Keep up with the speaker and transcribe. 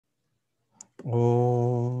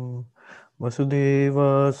Om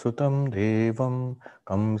Vasudeva Sutam Devam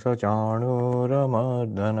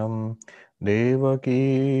Kamsa-chanuramardanam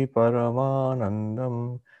Devaki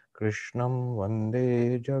Paramanandam Krishnam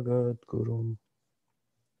Vande Jagadgurum.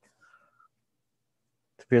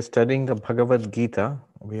 We are studying the Bhagavad Gita.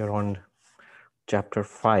 We are on chapter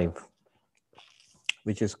 5,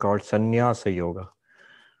 which is called Sannyasa Yoga,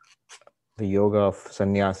 the yoga of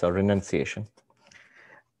sannyasa, renunciation.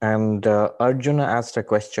 And Arjuna asked a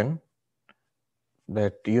question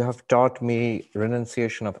that you have taught me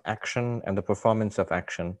renunciation of action and the performance of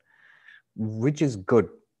action. Which is good?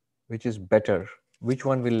 Which is better? Which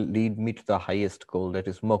one will lead me to the highest goal, that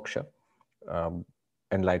is moksha,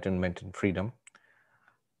 enlightenment and freedom?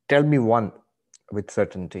 Tell me one with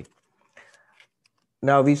certainty.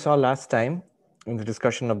 Now, we saw last time in the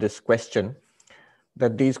discussion of this question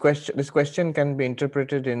that this question can be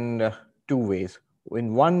interpreted in two ways.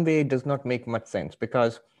 In one way, it does not make much sense,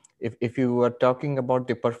 because if you are talking about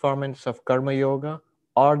the performance of karma yoga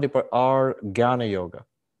or jnana yoga,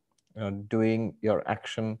 doing your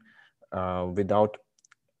action without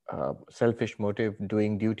selfish motive,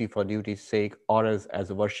 doing duty for duty's sake, or as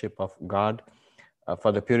a worship of God,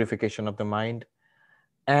 for the purification of the mind,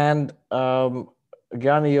 and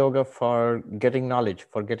jnana yoga for getting knowledge,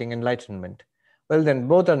 for getting enlightenment, well, then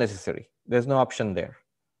both are necessary. There's no option there.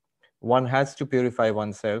 One has to purify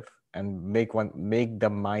oneself and make the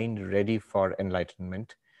mind ready for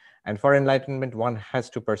enlightenment. And for enlightenment, one has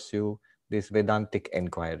to pursue this Vedantic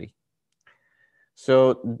inquiry.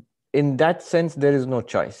 So in that sense, there is no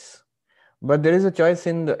choice. But there is a choice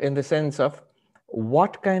in the sense of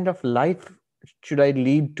what kind of life should I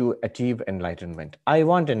lead to achieve enlightenment? I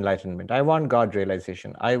want enlightenment. I want God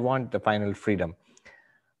realization. I want the final freedom.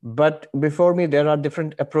 But before me, there are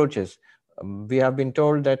different approaches. We have been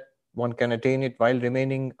told that one can attain it while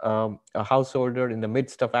remaining a householder in the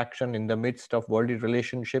midst of action, in the midst of worldly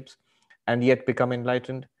relationships, and yet become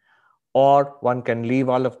enlightened. Or one can leave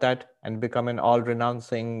all of that and become an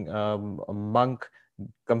all-renouncing monk,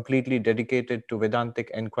 completely dedicated to Vedantic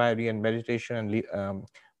inquiry and meditation, and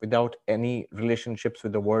without any relationships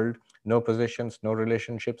with the world, no possessions, no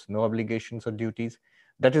relationships, no obligations or duties.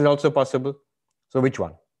 That is also possible. So which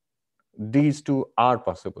one? These two are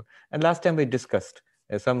possible. And last time we discussed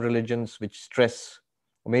some religions which stress,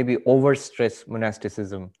 maybe overstress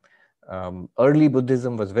monasticism. Early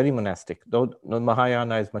Buddhism was very monastic, though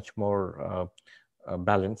Mahayana is much more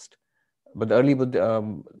balanced. But the early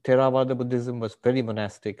Theravada Buddhism was very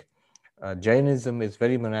monastic. Jainism is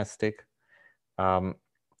very monastic.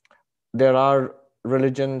 There are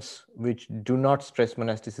religions which do not stress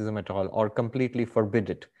monasticism at all or completely forbid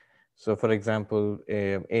it. So, for example,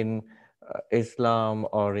 in Islam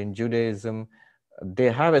or in Judaism,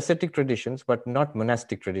 they have ascetic traditions, but not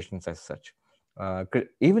monastic traditions as such.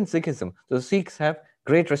 Even Sikhism, so Sikhs have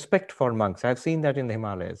great respect for monks. I've seen that in the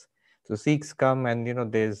Himalayas. So Sikhs come and they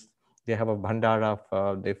have a bhandara,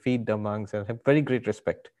 they feed the monks and have very great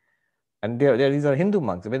respect. And these are Hindu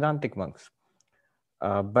monks, Vedantic monks.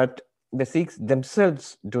 But the Sikhs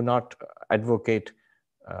themselves do not advocate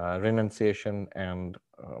renunciation and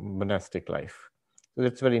monastic life. So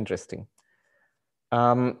that's very interesting.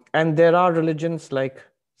 And there are religions like,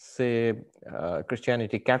 say,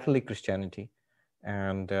 Christianity, Catholic Christianity,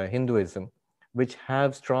 and Hinduism, which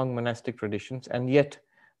have strong monastic traditions, and yet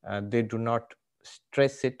they do not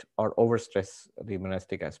stress it or overstress the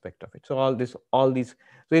monastic aspect of it. So all these.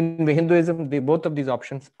 So in Hinduism, both of these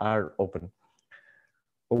options are open.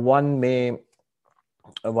 One may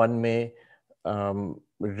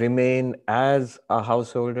remain as a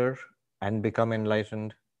householder and become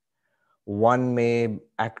enlightened. One may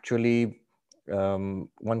actually,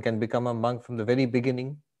 one can become a monk from the very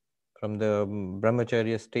beginning, from the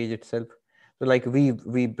brahmacharya stage itself. So like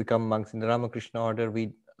we become monks in the Ramakrishna order,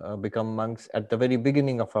 we become monks at the very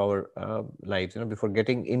beginning of our lives, before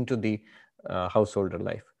getting into the householder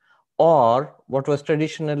life. Or what was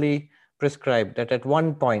traditionally prescribed, that at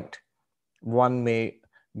one point, one may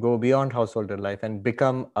go beyond householder life and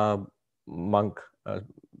become a monk,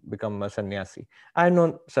 become a sannyasi. I've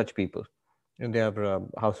known such people. They are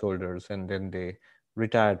householders, and then they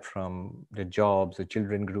retired from their jobs, the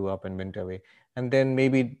children grew up and went away. And then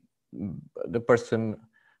maybe the person,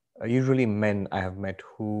 usually men I have met,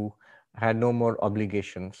 who had no more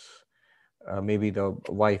obligations. Maybe the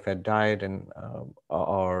wife had died, and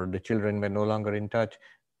or the children were no longer in touch.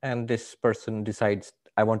 And this person decides,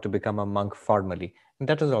 I want to become a monk formally. And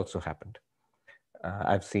that has also happened.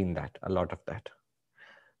 I've seen that, a lot of that.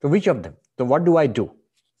 So which of them? So what do I do?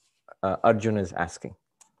 Arjuna is asking.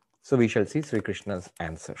 So we shall see Sri Krishna's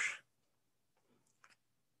answer.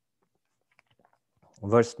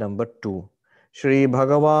 verse number 2. Shri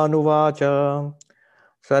bhagavān uvācha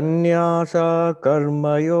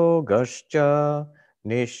sannyāsa-karma-yogaśh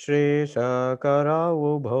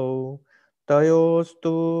niḥśhreyasa-karāvubhau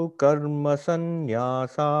tayostu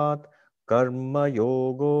karma-sannyāsāt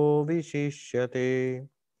karma-yogo viśhiṣhyate.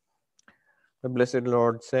 The Blessed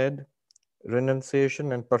Lord said,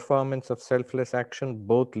 renunciation and performance of selfless action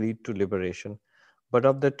both lead to liberation. But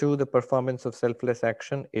of the two, the performance of selfless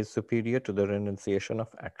action is superior to the renunciation of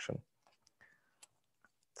action.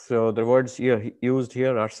 So the words here used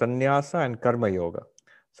here are sannyasa and karma-yoga.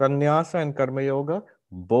 Sannyasa and karma-yoga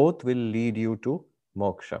both will lead you to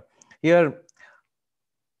moksha. Here,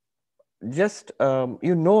 just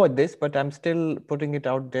you know this, but I'm still putting it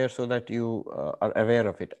out there so that you are aware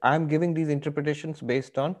of it. I'm giving these interpretations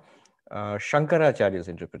based on Shankaracharya's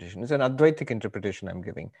interpretation. It's an Advaitic interpretation I'm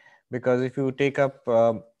giving, because if you take up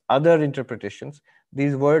other interpretations,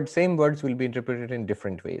 these same words will be interpreted in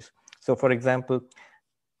different ways. So for example,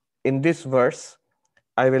 in this verse,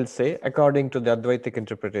 I will say, according to the Advaitic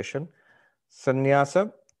interpretation,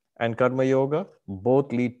 sannyasa and karma yoga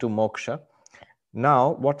both lead to moksha.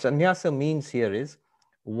 Now, what sannyasa means here is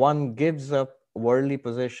one gives up worldly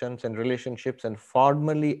possessions and relationships and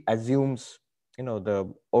formally assumes,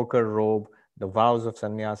 the ochre robe, the vows of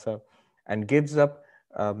sannyasa, and gives up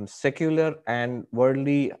secular and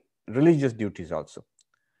worldly religious duties also.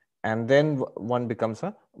 And then one becomes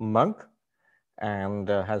a monk and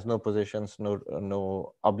has no possessions,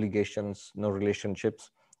 no obligations, no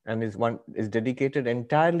relationships, and is dedicated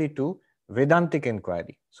entirely to Vedantic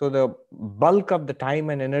inquiry. So the bulk of the time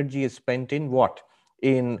and energy is spent in what?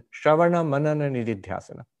 In Shravana, Manana,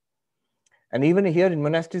 Nididhyasana. And even here in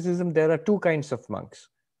monasticism, there are two kinds of monks.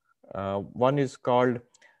 One is called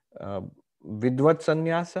Vidvat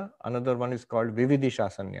Sannyasa, another one is called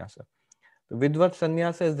Vividisha Sannyasa. The Vidvat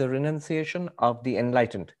Sannyasa is the renunciation of the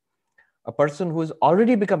enlightened. A person who has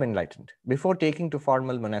already become enlightened before taking to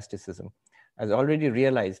formal monasticism has already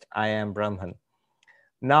realized, I am Brahman.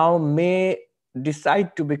 Now may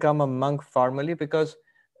decide to become a monk formally because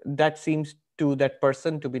that seems to that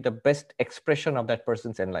person to be the best expression of that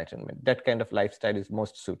person's enlightenment. That kind of lifestyle is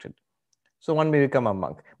most suited. So one may become a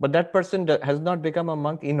monk. But that person has not become a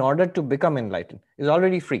monk in order to become enlightened, is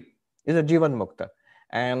already free, is a Jivan Mukta,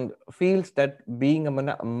 and feels that being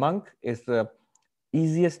a monk is the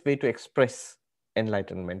easiest way to express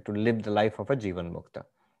enlightenment, to live the life of a Jivan Mukta.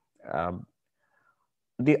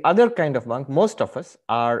 The other kind of monk, most of us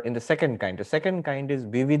are in the second kind. The second kind is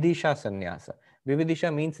Vividisha Sannyasa.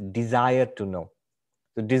 Vividisha means desire to know,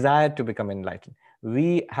 the desire to become enlightened.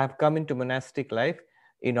 We have come into monastic life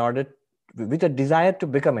with a desire to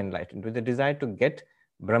become enlightened, with a desire to get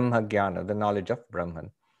Brahma Jnana, the knowledge of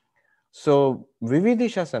Brahman. So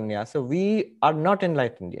Vividisha Sannyasa, we are not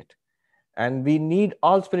enlightened yet. And we need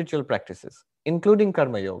all spiritual practices, including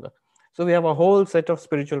karma yoga. So we have a whole set of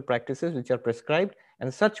spiritual practices which are prescribed,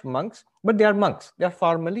 and such monks, but they are monks, they are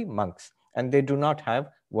formally monks, and they do not have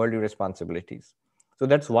worldly responsibilities. So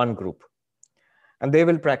that's one group. And they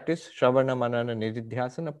will practice Shravana, Manana,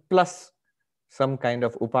 Nididhyasana, plus some kind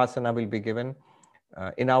of upasana will be given.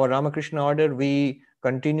 In our Ramakrishna order, we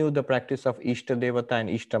continue the practice of Ishta Devata and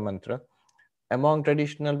Ishta Mantra. Among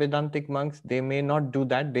traditional Vedantic monks, they may not do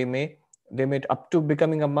that. They may, up to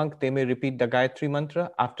becoming a monk, they may repeat the Gayatri Mantra.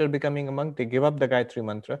 After becoming a monk, they give up the Gayatri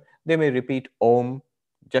Mantra. They may repeat Om,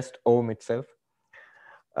 just Om itself.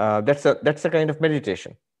 That's a kind of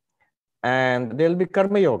meditation. And there'll be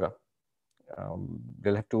Karma Yoga.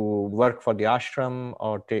 They'll have to work for the ashram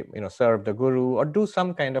or serve the guru or do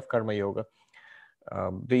some kind of Karma Yoga.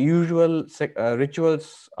 The usual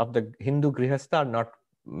rituals of the Hindu Grihastha are not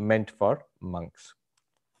meant for monks.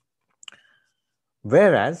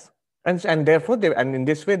 Whereas, and therefore, and in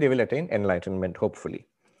this way, they will attain enlightenment, hopefully.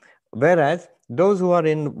 Whereas, those who are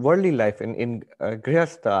in worldly life, in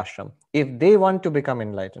Grihastha ashram, if they want to become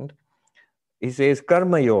enlightened, he says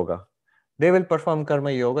Karma Yoga. They will perform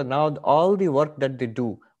Karma Yoga. Now, all the work that they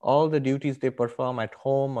do, all the duties they perform at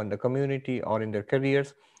home, on the community, or in their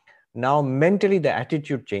careers, now mentally the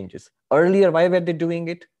attitude changes. Earlier, why were they doing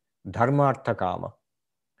it? Dharma, artha, kama.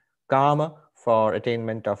 Kama for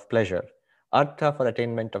attainment of pleasure, artha for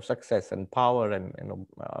attainment of success and power and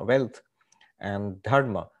wealth, and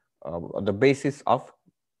dharma, on the basis of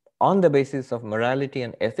morality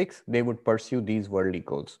and ethics, they would pursue these worldly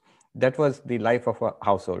goals. That was the life of a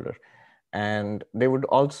householder. And they would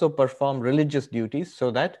also perform religious duties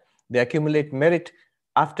so that they accumulate merit.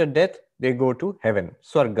 After death, they go to heaven,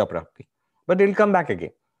 Swarga Prapti. But they'll come back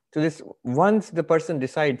again. So once the person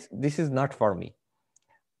decides, this is not for me,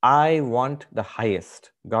 I want the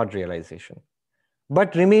highest, God realization,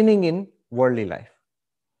 but remaining in worldly life.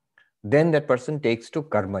 then that person takes to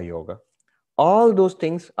karma yoga. All those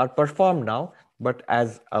things are performed now, but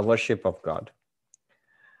as a worship of God.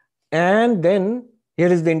 And then here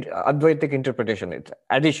is the Advaitic interpretation. It's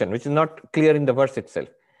addition, which is not clear in the verse itself.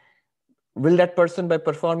 Will that person, by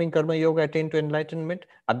performing karma yoga, attain to enlightenment?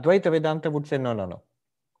 Advaita Vedanta would say no, no,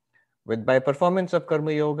 no. By performance of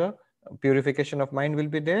karma yoga, purification of mind will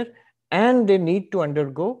be there, and they need to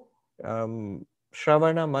undergo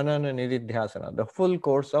Shravana, Manana, Nididhyasana, the full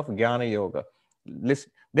course of Jnana Yoga.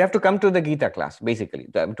 They have to come to the Gita class, basically,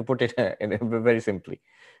 to put it very simply.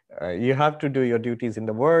 You have to do your duties in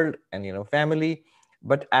the world and family,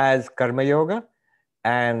 but as karma yoga,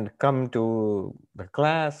 and come to the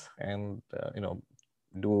class and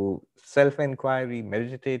do self-inquiry,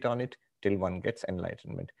 meditate on it till one gets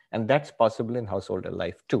enlightenment. And that's possible in householder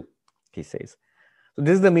life too, he says. So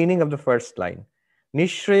this is the meaning of the first line.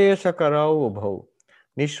 niḥśhreyasa-karāvubhau.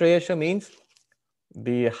 Niḥśhreyasa means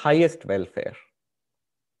the highest welfare.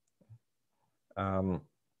 So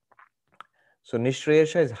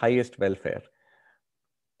niḥśhreyasa is highest welfare.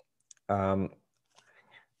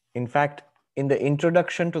 In fact, in the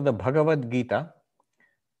introduction to the Bhagavad Gita,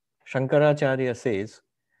 Shankaracharya says,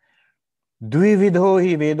 Dvividho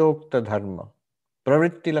hi vedokta dharma,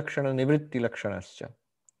 pravritti lakshana nivritti lakshanascha.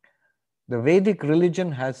 The Vedic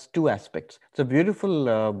religion has two aspects. It's a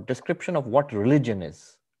beautiful description of what religion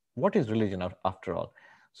is. What is religion after all?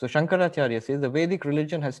 So Shankaracharya says the Vedic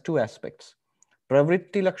religion has two aspects.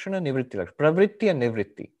 Pravritti lakshana, nivritti lakshana. Pravritti and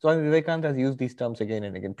nivritti. Swami Vivekananda has used these terms again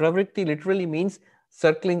and again. Pravritti literally means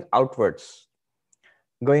circling outwards,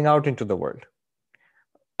 going out into the world.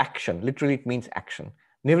 Action, literally it means action.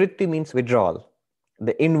 Nivritti means withdrawal,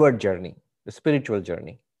 the inward journey, the spiritual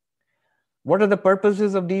journey. What are the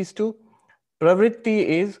purposes of these two? Pravritti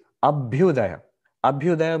is abhyudaya.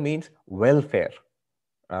 Abhyudaya means welfare,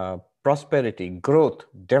 prosperity, growth,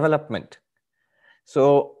 development.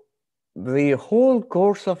 So the whole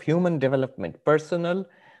course of human development, personal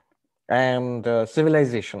and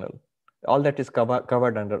civilizational, all that is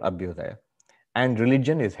covered under abhyudaya. And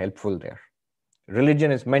religion is helpful there.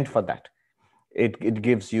 Religion is meant for that. It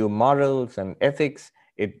gives you morals and ethics.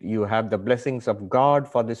 You have the blessings of God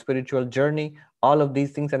for the spiritual journey. All of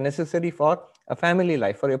these things are necessary for a family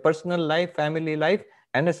life, for your personal life, family life,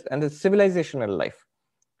 and a civilizational life.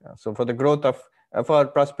 So for the growth of, for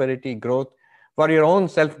prosperity, growth, for your own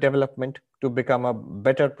self-development, to become a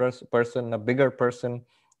better person, a bigger person,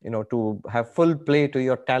 to have full play to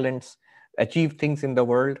your talents, achieve things in the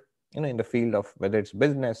world, in the field of whether it's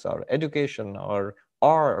business or education or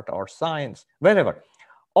art or science, wherever.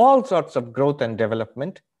 All sorts of growth and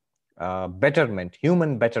development, betterment,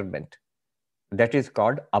 human betterment. That is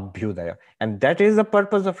called abhyudaya. And that is the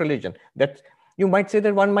purpose of religion. That you might say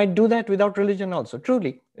that one might do that without religion also.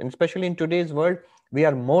 Truly, and especially in today's world, we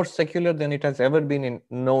are more secular than it has ever been in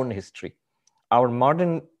known history. Our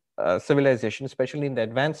modern civilization, especially in the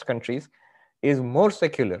advanced countries, is more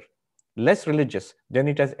secular, less religious than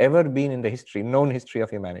it has ever been in the known history of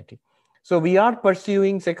humanity. So we are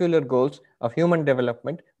pursuing secular goals of human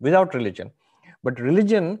development without religion. But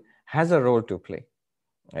religion has a role to play.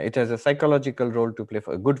 It has a psychological role to play,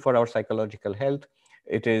 good for our psychological health.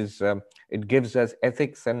 It gives us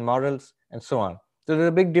ethics and morals and so on. So there's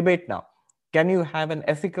a big debate now. Can you have an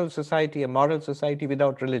ethical society, a moral society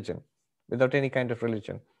without religion, without any kind of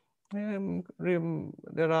religion? There's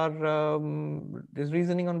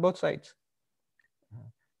reasoning on both sides.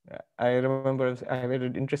 I remember I had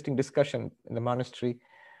an interesting discussion in the monastery.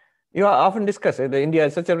 You often discuss it. India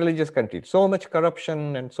is such a religious country, so much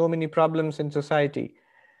corruption and so many problems in society.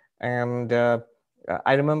 And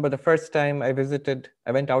I remember the first time I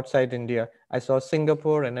went outside India. I saw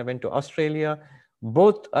Singapore and I went to Australia.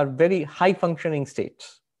 Both are very high functioning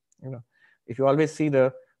states. If you always see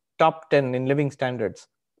the top 10 in living standards,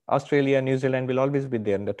 Australia, New Zealand will always be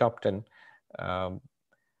there in the top 10.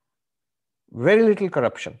 Very little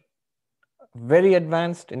corruption, very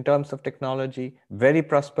advanced in terms of technology, very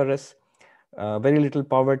prosperous, very little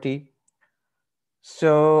poverty.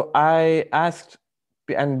 So I asked,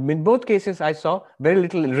 and in both cases I saw very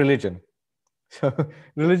little religion. So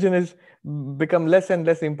religion has become less and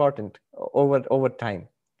less important over time.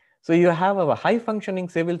 So you have a high functioning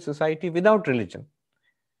civil society without religion.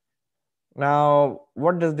 Now,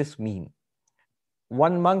 what does this mean?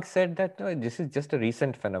 One monk said that this is just a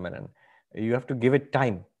recent phenomenon. You have to give it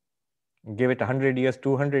time. Give it 100 years,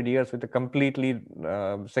 200 years with a completely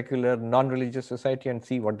secular, non-religious society and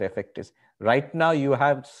see what the effect is. Right now, you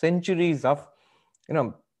have centuries of,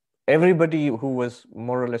 everybody who was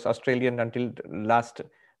more or less Australian until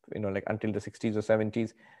until the 60s or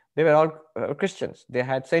 70s They were all Christians. They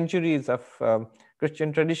had centuries of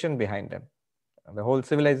Christian tradition behind them. The whole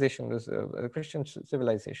civilization was a Christian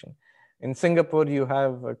civilization. In Singapore, you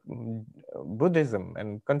have Buddhism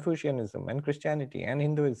and Confucianism and Christianity and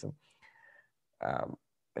Hinduism.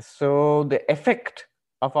 So the effect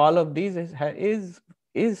of all of these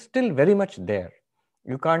is still very much there.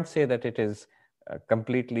 You can't say that it is a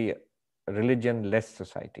completely religion-less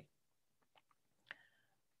society.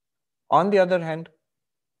 On the other hand,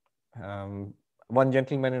 one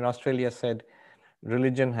gentleman in Australia said,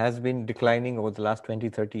 religion has been declining over the last 20,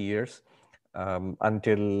 30 years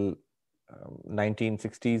until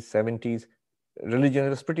 1960s, 70s. Religion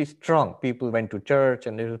was pretty strong. People went to church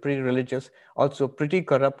and they were pretty religious, also pretty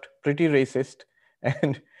corrupt, pretty racist.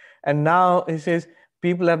 And now he says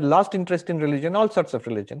people have lost interest in religion, all sorts of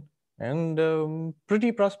religion, and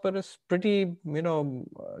pretty prosperous, pretty,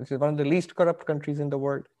 this is one of the least corrupt countries in the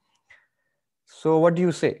world. So what do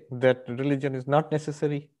you say? That religion is not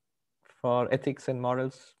necessary for ethics and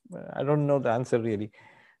morals? I don't know the answer really.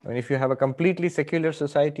 I mean, if you have a completely secular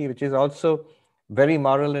society, which is also very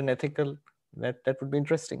moral and ethical, that would be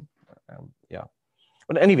interesting. Yeah.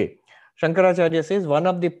 But anyway, Shankaracharya says one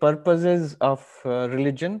of the purposes of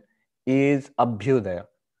religion is abhyudaya,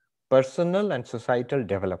 personal and societal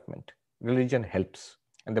development. Religion helps,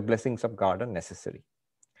 and the blessings of God are necessary.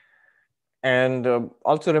 And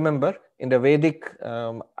also remember, in the Vedic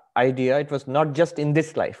idea, it was not just in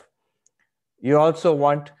this life. You also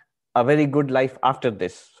want a very good life after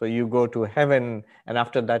this. So you go to heaven, and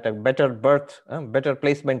after that, a better birth, better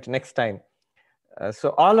placement next time. So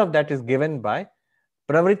all of that is given by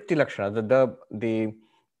pravritti lakshana, the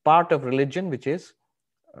part of religion which is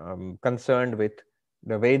concerned with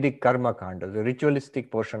the Vedic karma kanda, the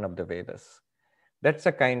ritualistic portion of the Vedas. That's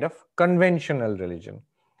a kind of conventional religion.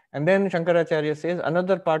 And then Shankaracharya says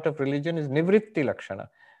another part of religion is nivritti lakshana,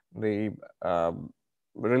 the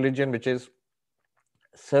religion which is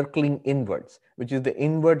circling inwards, which is the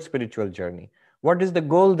inward spiritual journey. What is the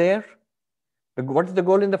goal there? What is the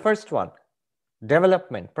goal in the first one?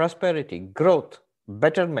 Development, prosperity, growth,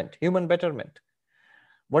 betterment, human betterment.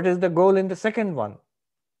 What is the goal in the second one?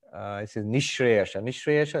 It says niḥśhreyasa.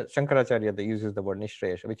 Niḥśhreyasa, Shankaracharya uses the word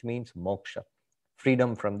niḥśhreyasa, which means moksha,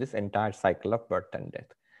 freedom from this entire cycle of birth and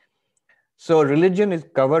death. So religion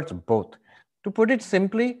covers both. To put it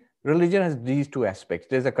simply, religion has these two aspects.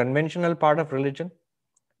 There's a conventional part of religion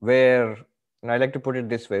where, and I like to put it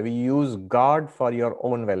this way, we use God for your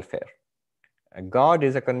own welfare. God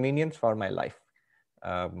is a convenience for my life.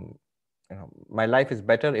 My life is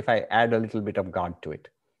better if I add a little bit of God to it.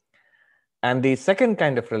 And the second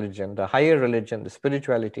kind of religion, the higher religion, the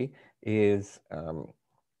spirituality, is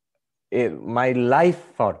my life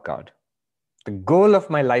for God. The goal of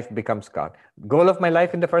my life becomes God. Goal of my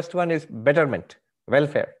life in the first one is betterment,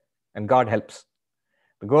 welfare, and God helps.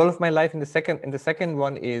 The goal of my life in the second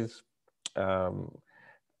one is God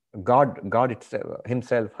itself,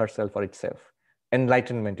 himself, herself, or itself.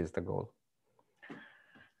 Enlightenment is the goal.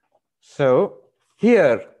 So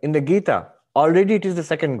here in the Gita, already it is the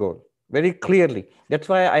second goal, very clearly. That's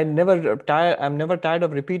why I'm never tired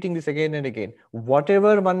of repeating this again and again.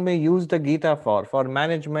 Whatever one may use the Gita for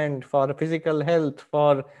management, for physical health,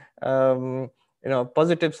 for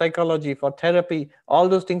positive psychology, for therapy, all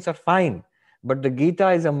those things are fine. But the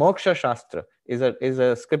Gita is a moksha shastra, is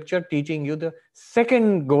a scripture teaching you the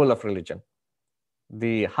second goal of religion,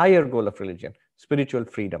 the higher goal of religion, spiritual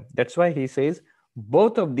freedom. That's why he says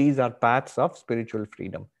both of these are paths of spiritual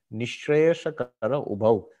freedom.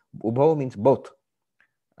 Niḥśhreyasa-karāvubhau. Ubhau means both.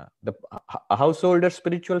 A householder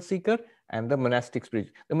spiritual seeker and the monastic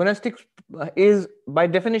spiritual. The monastic is by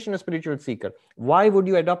definition a spiritual seeker. Why would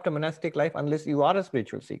you adopt a monastic life unless you are a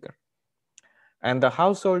spiritual seeker? And the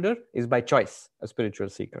householder is by choice a spiritual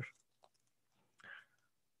seeker.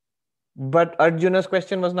 But Arjuna's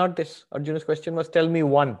question was not this. Arjuna's question was, tell me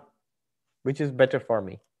one, which is better for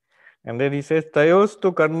me. And then he says,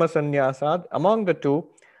 tayostu karma-sannyāsāt. Among the two,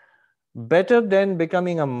 better than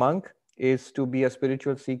becoming a monk is to be a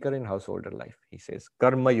spiritual seeker in householder life. He says,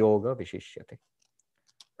 karma-yoga viśhiṣhyate.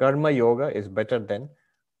 Karma-yoga is better than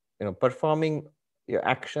performing your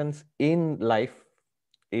actions in life,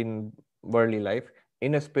 in worldly life,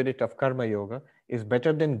 in a spirit of karma-yoga is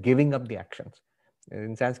better than giving up the actions.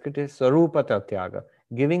 In Sanskrit is sarupata tyaga,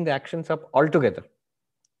 giving the actions up altogether.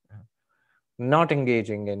 Not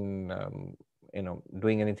engaging in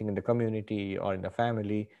doing anything in the community or in the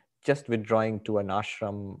family, just withdrawing to an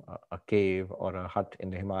ashram, a cave, or a hut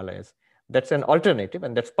in the Himalayas. That's an alternative,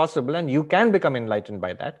 and that's possible, and you can become enlightened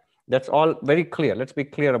by that. That's all very clear. Let's be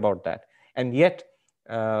clear about that. And yet,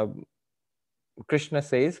 Krishna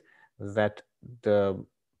says that the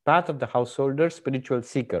path of the householder, spiritual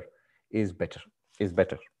seeker is better.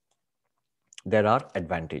 There are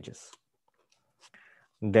advantages.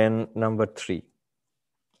 Then number 3.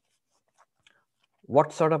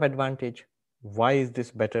 What sort of advantage? Why is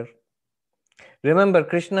this better? Remember,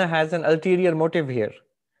 Krishna has an ulterior motive here.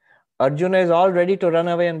 Arjuna is all ready to run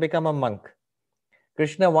away and become a monk.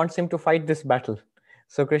 Krishna wants him to fight this battle.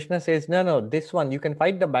 So Krishna says, no, this one, you can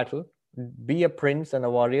fight the battle, be a prince and a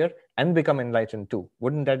warrior, and become enlightened too.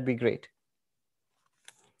 Wouldn't that be great?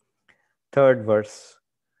 3rd verse.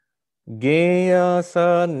 Jñeyaḥ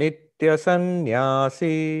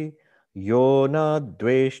nitya-sannyāsī yo na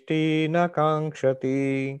dveṣhṭi na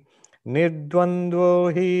kāṅkṣhati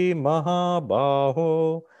nirdvandvo hi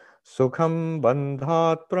mahā-bāho sukhaṁ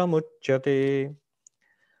bandhāt pramuchyate.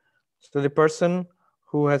 So the person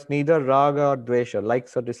who has neither raga or dvesha,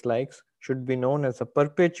 likes or dislikes, should be known as a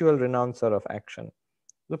perpetual renouncer of action.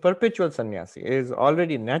 The perpetual sannyasi is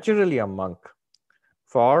already naturally a monk.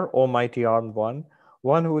 For, O mighty armed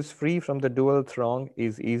one who is free from the dual throng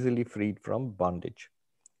is easily freed from bondage.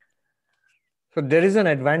 So there is an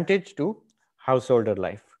advantage to householder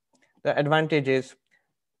life. The advantage is,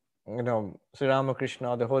 Sri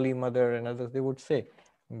Ramakrishna, the Holy Mother and others, they would say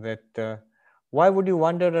that why would you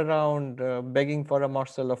wander around begging for a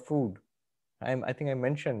morsel of food? I think I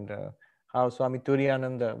mentioned how Swami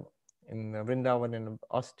Turiyananda in Vrindavan, in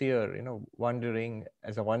austere, wandering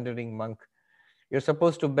as a wandering monk. You're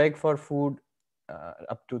supposed to beg for food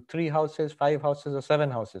up to 3 houses, 5 houses, or 7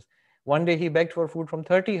 houses. One day he begged for food from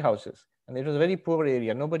 30 houses, and it was a very poor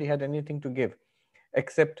area. Nobody had anything to give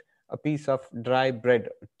except a piece of dry bread,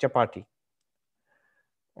 chapati.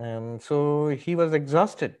 So he was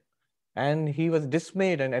exhausted and he was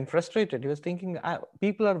dismayed and frustrated. He was thinking,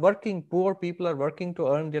 people are working, poor people are working to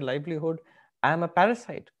earn their livelihood. I'm a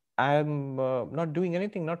parasite. I'm not doing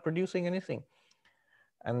anything, not producing anything.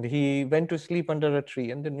 And he went to sleep under a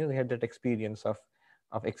tree, and then he had that experience of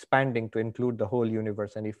expanding to include the whole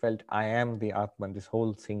universe. And he felt, I am the Atman, this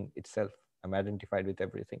whole thing itself. I'm identified with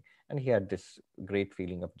everything. And he had this great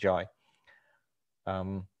feeling of joy.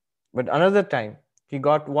 But another time, he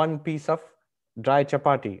got one piece of dry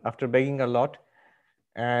chapati after begging a lot.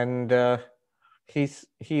 And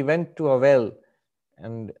he went to a well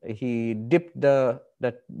and he dipped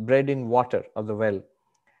that bread in water of the well.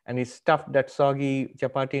 And he stuffed that soggy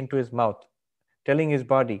chapati into his mouth, telling his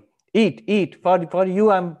body, eat, for you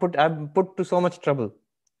I'm put to so much trouble,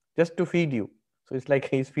 just to feed you. So it's like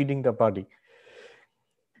he's feeding the body.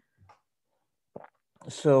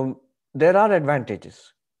 So there are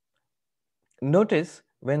advantages. Notice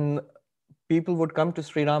when people would come to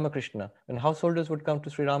Sri Ramakrishna, when householders would come to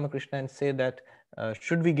Sri Ramakrishna and say that,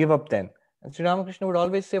 should we give up then? And Sri Ramakrishna would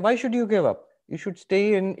always say, why should you give up? You should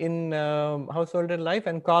stay in householder life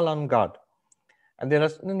and call on God. And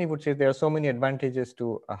then he would say there are so many advantages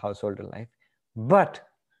to a householder life. But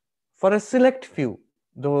for a select few,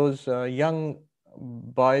 those young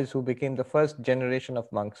boys who became the first generation of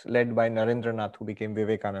monks, led by Narendranath, who became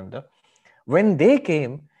Vivekananda, when they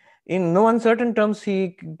came, in no uncertain terms,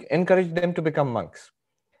 he encouraged them to become monks.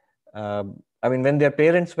 When their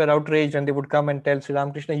parents were outraged and they would come and tell Sri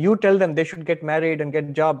Ramakrishna, you tell them they should get married and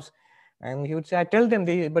get jobs. And he would say, I tell them,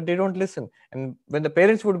 but they don't listen. And when the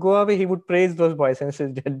parents would go away, he would praise those boys and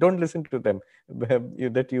say, don't listen to them.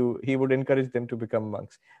 He would encourage them to become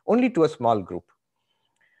monks, only to a small group.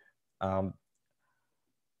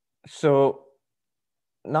 So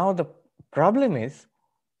now the problem is,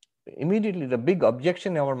 immediately the big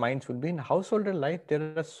objection in our minds would be, in householder life,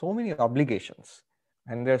 there are so many obligations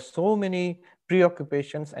and there are so many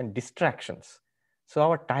preoccupations and distractions. So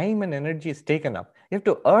our time and energy is taken up. You have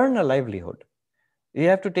to earn a livelihood. You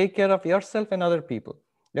have to take care of yourself and other people.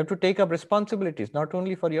 You have to take up responsibilities, not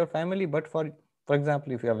only for your family, but for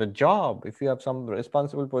example, if you have a job, if you have some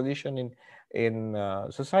responsible position in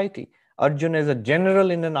society. Arjuna is a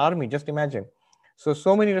general in an army, just imagine.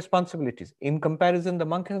 So many responsibilities. In comparison, the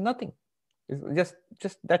monk has nothing. It's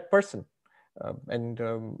just that person.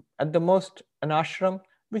 At the most, an ashram,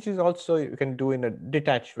 which is also you can do in a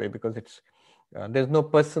detached way, because there's no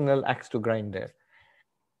personal axe to grind there.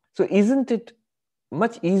 So isn't it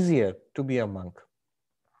much easier to be a monk?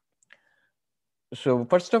 So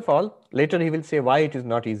first of all, later he will say why it is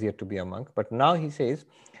not easier to be a monk. But now he says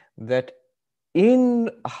that in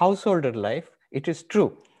householder life, it is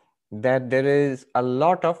true that there is a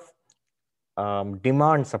lot of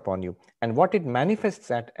demands upon you. And what it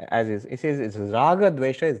manifests as is, he says, is raga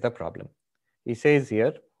dvesha is the problem. He says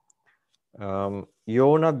here, Yona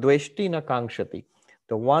dveṣhṭi na kāṅkṣhati,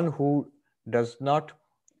 the one who does not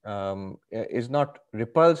is not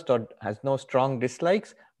repulsed or has no strong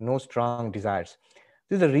dislikes, no strong desires.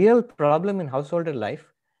 See, the real problem in householder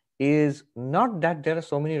life is not that there are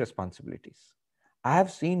so many responsibilities. I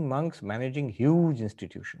have seen monks managing huge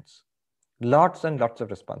institutions, lots and lots of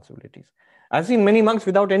responsibilities. I've seen many monks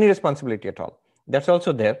without any responsibility at all. That's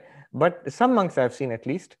also there. But some monks I've seen at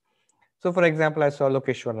least. So, for example, I saw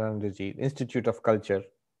Lokeshwaranandaji, Institute of Culture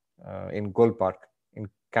in Gol Park in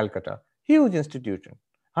Calcutta. Huge institution.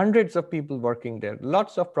 Hundreds of people working there.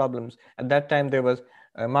 Lots of problems. At that time, there was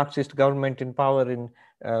a Marxist government in power in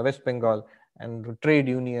West Bengal, and trade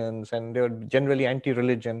unions, and they were generally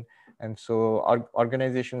anti-religion. And so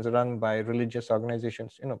organizations run by religious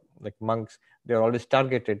organizations, like monks, they're always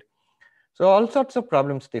targeted. So all sorts of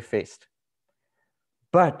problems they faced.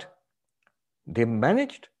 But they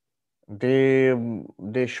managed. They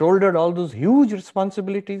shouldered all those huge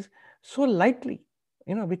responsibilities so lightly,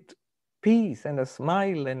 with peace and a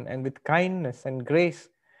smile and with kindness and grace.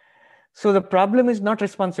 So the problem is not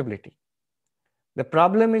responsibility. The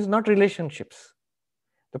problem is not relationships.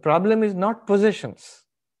 The problem is not possessions.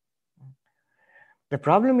 The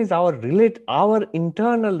problem is our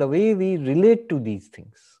internal, the way we relate to these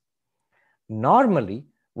things. Normally,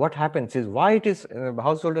 what happens is why it is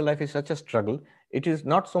householder life is such a struggle. It is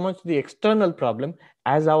not so much the external problem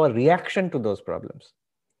as our reaction to those problems.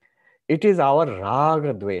 It is our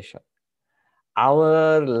raga dvesha,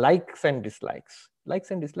 our likes and dislikes.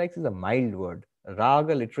 Likes and dislikes is a mild word.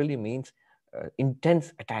 Raga literally means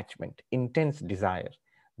intense attachment, intense desire.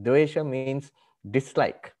 Dvesha means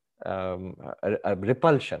dislike, a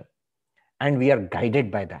repulsion, and we are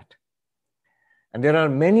guided by that. And there are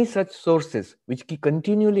many such sources which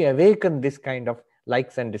continually awaken this kind of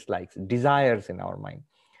likes and dislikes, desires in our mind.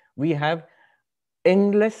 We have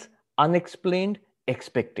endless, unexplained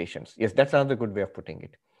expectations. Yes, that's another good way of putting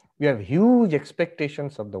it. We have huge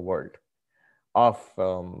expectations of the world, of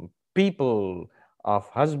people, of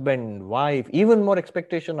husband, wife, even more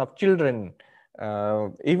expectation of children,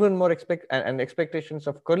 even more expectations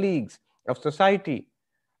of colleagues, of society,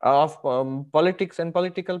 of politics and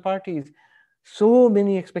political parties. So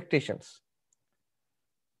many expectations.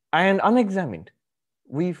 And unexamined,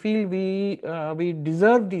 we feel we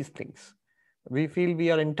deserve these things. We feel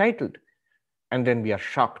we are entitled. And then we are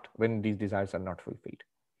shocked when these desires are not fulfilled.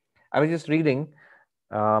 I was just reading,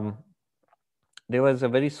 there was a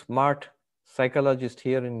very smart psychologist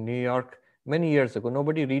here in New York many years ago.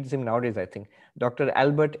 Nobody reads him nowadays, I think. Dr.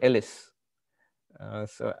 Albert Ellis.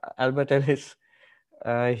 So Albert Ellis,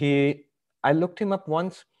 I looked him up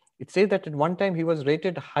once. It says that at one time he was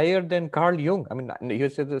rated higher than Carl Jung. I mean, he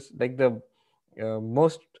said this like the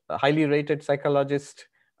most highly rated psychologist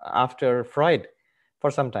after Freud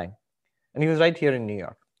for some time. And he was right here in New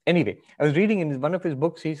York. Anyway, I was reading in one of his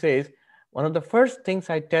books, he says, one of the first things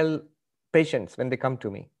I tell patients when they come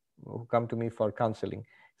to me, who come to me for counseling,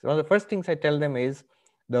 so one of the first things I tell them is,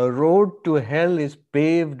 the road to hell is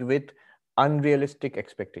paved with unrealistic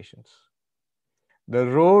expectations. The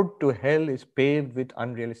road to hell is paved with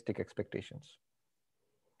unrealistic expectations.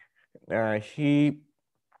 He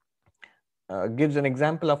gives an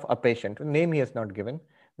example of a patient, a name he has not given,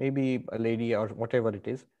 maybe a lady or whatever it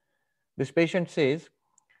is. This patient says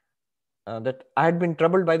that I had been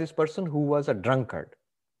troubled by this person who was a drunkard.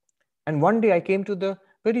 And one day I came to the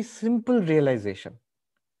very simple realization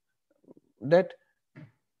that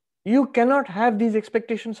you cannot have these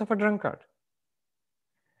expectations of a drunkard.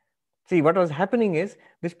 See, what was happening is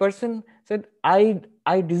this person said, I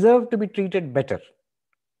deserve to be treated better.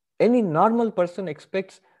 Any normal person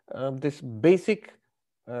expects this basic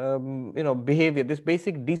behavior, this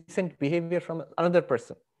basic decent behavior from another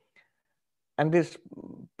person. And this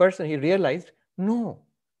person, he realized, no,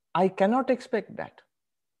 I cannot expect that.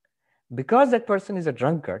 Because that person is a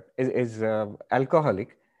drunkard, is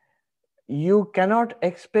alcoholic, you cannot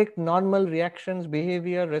expect normal reactions,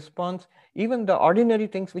 behavior, response, even the ordinary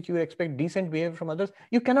things which you expect decent behavior from others,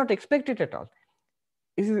 you cannot expect it at all.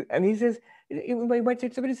 And he says, you might say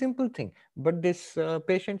it's a very simple thing, but this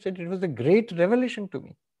patient said it was a great revelation to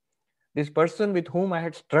me. This person with whom I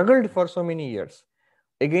had struggled for so many years,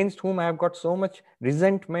 against whom I have got so much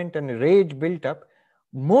resentment and rage built up,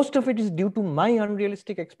 most of it is due to my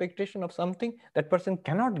unrealistic expectation of something that person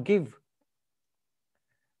cannot give.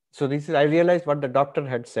 So I realized what the doctor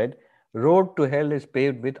had said, road to hell is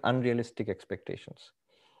paved with unrealistic expectations.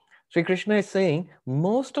 Sri Krishna is saying,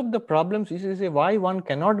 most of the problems, you say, why one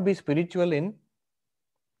cannot be spiritual in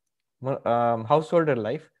householder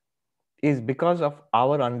life is because of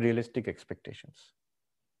our unrealistic expectations.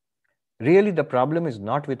 Really, the problem is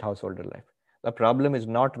not with householder life. The problem is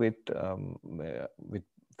not with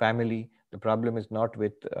family. The problem is not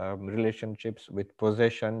with relationships, with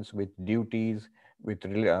possessions, with duties, with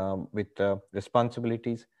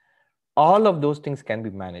responsibilities. All of those things can be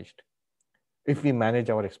managed if we manage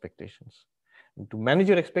our expectations. And to manage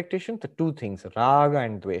your expectations, the two things, raga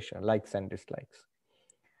and dvesha, likes and dislikes.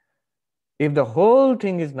 If the whole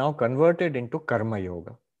thing is now converted into karma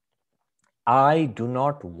yoga, I do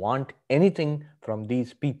not want anything from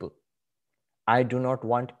these people. I do not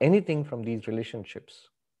want anything from these relationships.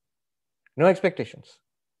 No expectations.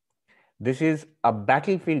 This is a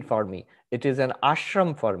battlefield for me. It is an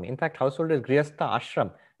ashram for me. In fact, householder grihastha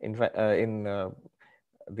ashram. In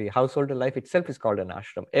the householder life itself is called an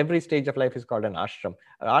ashram. Every stage of life is called an ashram.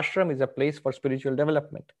 An ashram is a place for spiritual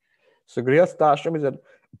development. So grihastha ashram is an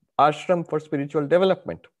ashram for spiritual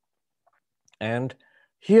development. And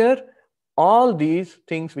here, all these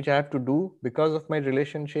things which I have to do because of my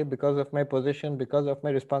relationship, because of my position, because of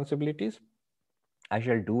my responsibilities, I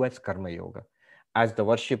shall do as karma yoga, as the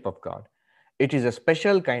worship of God. It is a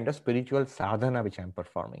special kind of spiritual sadhana which I am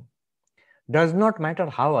performing. Does not matter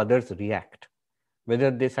how others react, whether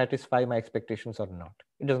they satisfy my expectations or not.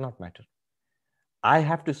 It does not matter. I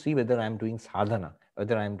have to see whether I am doing sadhana,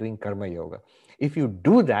 whether I am doing karma yoga. If you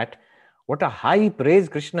do that, what a high praise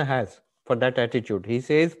Krishna has for that attitude. He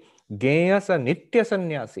says,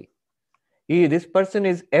 nitya-sannyāsī. This person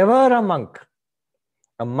is ever a monk.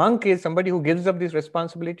 A monk is somebody who gives up these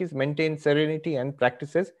responsibilities, maintains serenity, and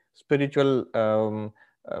practices spiritual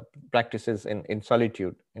practices in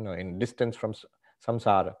solitude, in distance from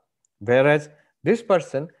samsara. Whereas this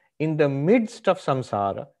person, in the midst of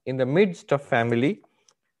samsara, in the midst of family,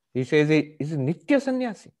 he says he is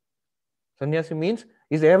nitya-sannyāsī. Sannyāsī means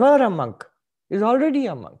is ever a monk, is already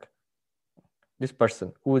a monk. This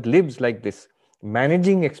person who lives like this,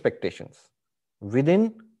 managing expectations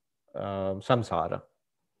within samsara.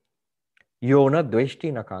 Yona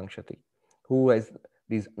dveṣhṭi na kāṅkṣhati, who has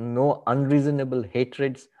these no unreasonable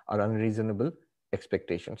hatreds or unreasonable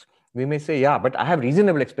expectations. We may say, yeah, but I have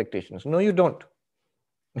reasonable expectations. No, you don't.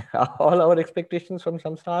 All our expectations from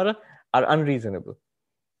samsara are unreasonable.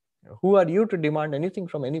 Who are you to demand anything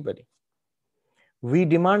from anybody? We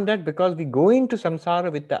demand that because we go into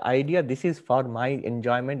samsara with the idea, this is for my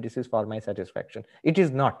enjoyment, this is for my satisfaction. It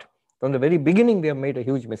is not. From the very beginning, we have made a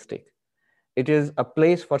huge mistake. It is a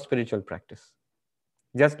place for spiritual practice.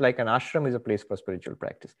 Just like an ashram is a place for spiritual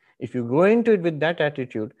practice. If you go into it with that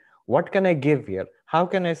attitude, what can I give here? How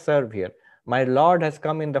can I serve here? My Lord has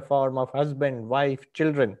come in the form of husband, wife,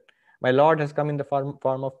 children. My Lord has come in the form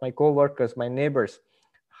of my co-workers, my neighbors.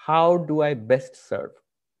 How do I best serve?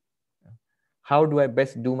 How do I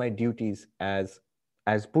best do my duties as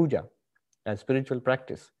puja, as spiritual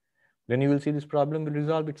practice? Then you will see this problem will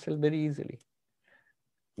resolve itself very easily.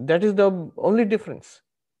 That is the only difference.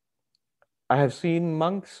 I have seen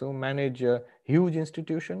monks who manage huge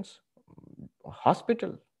institutions,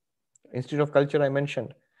 hospital, Institute of Culture I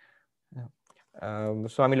mentioned.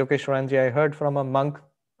 Swami Lokeshwaranji, I heard from a monk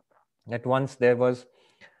that once there was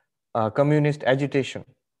communist agitation,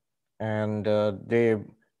 and they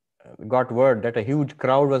got word that a huge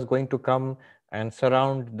crowd was going to come and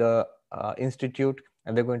surround the institute,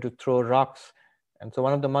 and they're going to throw rocks. And so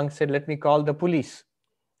one of the monks said, let me call the police.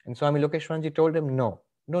 And Swami Lokeshwaranji told him, no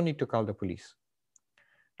need to call the police.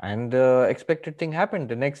 And the expected thing happened.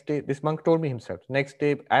 The next day, this monk told me himself, next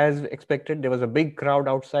day, as expected, there was a big crowd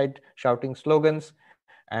outside shouting slogans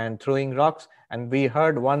and throwing rocks. And we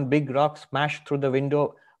heard one big rock smash through the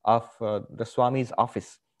window of the Swami's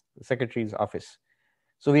office, the secretary's office.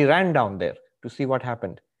 So we ran down there to see what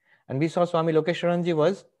happened. And we saw Swami Lokeshwaranji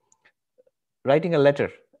was writing a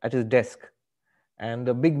letter at his desk. And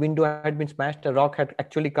the big window had been smashed. A rock had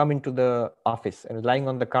actually come into the office and was lying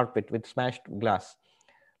on the carpet with smashed glass.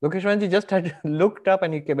 Lokeshwaranji just had looked up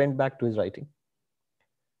and he went back to his writing.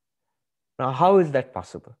 Now, how is that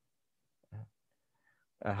possible?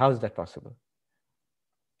 How is that possible?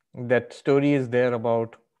 That story is there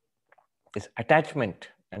about this attachment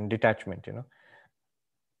and detachment,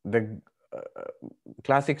 The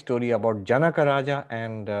classic story about Janaka Raja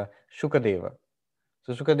and Shukadeva.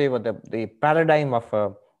 So Shukadeva, the paradigm of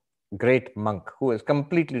a great monk who has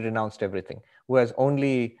completely renounced everything, who has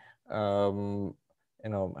only,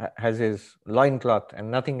 has his loincloth and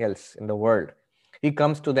nothing else in the world. He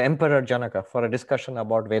comes to the Emperor Janaka for a discussion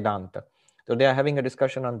about Vedanta. So they are having a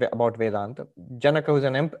discussion about Vedanta. Janaka, who is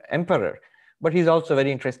an emperor, but he's also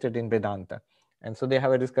very interested in Vedanta. And so they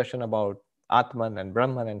have a discussion about Atman and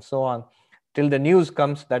Brahman and so on, till the news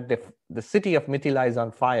comes that the city of Mithila is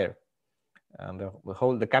on fire. And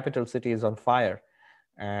the capital city is on fire.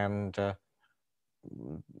 And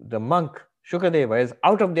the monk, Shukadeva, is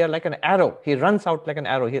out of there like an arrow. He runs out like an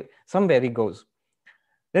arrow. Somewhere he goes.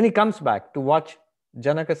 Then he comes back to watch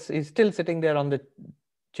Janaka is still sitting there on the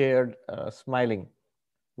chair, smiling.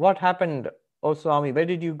 What happened, oh Swami? Where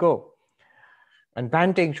did you go? And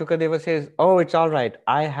panting, Shukadeva says, oh, it's all right.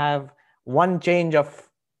 I have one change of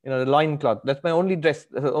the loincloth. That's my only dress.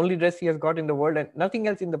 The only dress he has got in the world, and nothing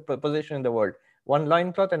else in the possession in the world. One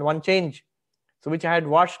loincloth and one change. So which I had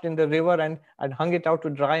washed in the river and I'd hung it out to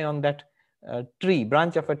dry on that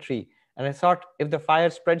branch of a tree. And I thought, if the fire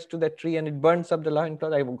spreads to that tree and it burns up the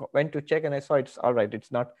loincloth, I went to check and I saw it's all right.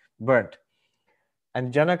 It's not burnt.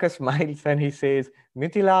 And Janaka smiles and he says,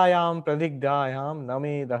 Mithilayam pradigdayam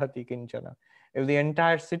name dahati kinchana. If the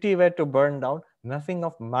entire city were to burn down, nothing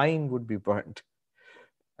of mine would be burnt.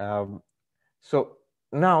 So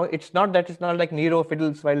now it's not like Nero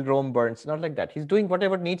fiddles while Rome burns. Not like that. He's doing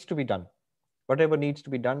whatever needs to be done. Whatever needs to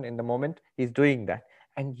be done in the moment, he's doing that.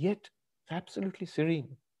 And yet, it's absolutely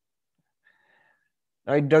serene.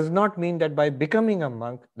 Now, it does not mean that by becoming a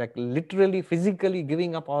monk, like literally, physically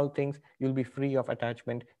giving up all things, you'll be free of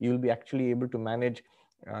attachment. You'll be actually able to manage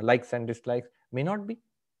likes and dislikes. May not be.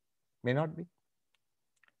 May not be.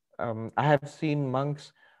 I have seen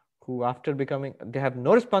monks who, after becoming, they have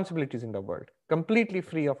no responsibilities in the world, completely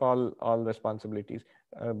free of all responsibilities,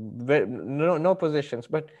 no possessions.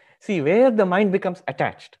 But see, where the mind becomes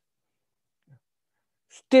attached,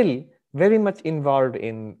 still very much involved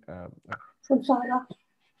in samsara.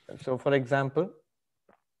 So, for example,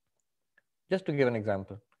 just to give an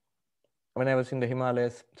example, when I was in the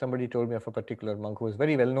Himalayas, somebody told me of a particular monk who was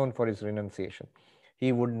very well known for his renunciation.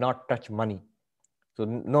 He would not touch money. So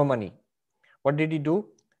no money. What did he do?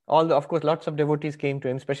 Of course, lots of devotees came to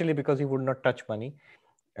him, especially because he would not touch money.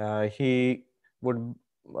 They would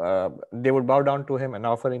bow down to him and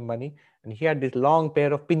offer him money. And he had this long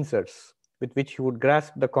pair of pincers with which he would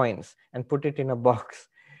grasp the coins and put it in a box.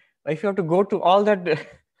 If you have to go to all that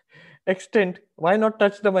extent, why not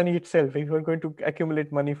touch the money itself? If you're going to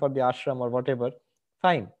accumulate money for the ashram or whatever,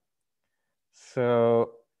 fine.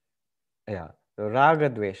 So, yeah, so raga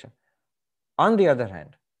dvesha. On the other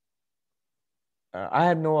hand, I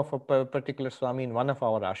had known of a particular Swami in one of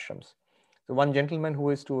our ashrams. So one gentleman who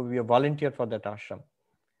is to be a volunteer for that ashram,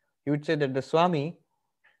 he would say that the Swami,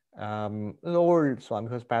 the old Swami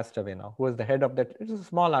who has passed away now, who was the head of that, it was a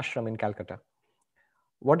small ashram in Calcutta.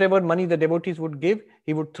 Whatever money the devotees would give,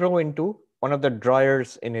 he would throw into one of the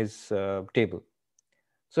drawers in his table.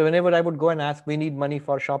 So whenever I would go and ask, we need money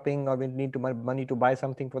for shopping, or we need money to buy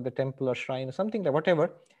something for the temple or shrine or something like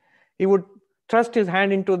whatever, he would thrust his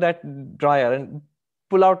hand into that drawer and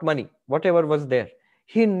pull out money, whatever was there.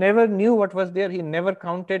 He never knew what was there. He never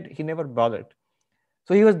counted. He never bothered.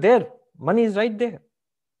 So he was there. Money is right there.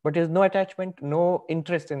 But there's no attachment, no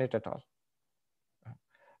interest in it at all.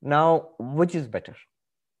 Now, which is better?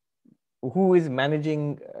 Who is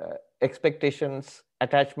managing expectations,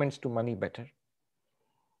 attachments to money better?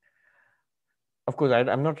 Of course,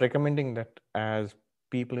 I'm not recommending that as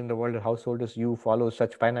people in the world, householders, you follow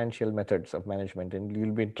such financial methods of management and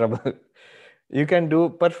you'll be in trouble. You can do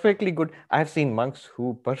perfectly good. I've seen monks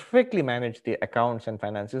who perfectly manage the accounts and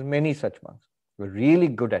finances. Many such monks were really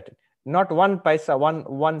good at it. Not one paisa,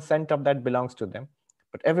 one cent of that belongs to them,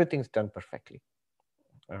 but everything's done perfectly.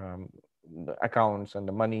 The accounts and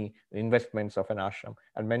the money, the investments of an ashram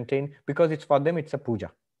and maintain, because it's for them, it's a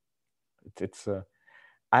puja.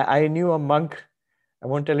 I knew a monk, I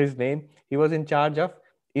won't tell his name. He was in charge of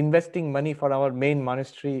investing money for our main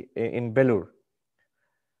monastery in Belur.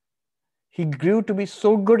 He grew to be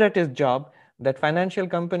so good at his job that financial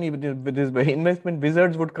company with his investment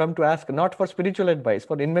wizards would come to ask not for spiritual advice,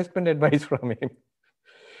 for investment advice from him.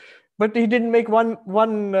 But he didn't make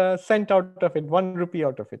one cent out of it, 1 rupee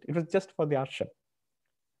out of it. It was just for the ashram.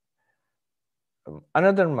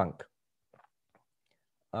 Another monk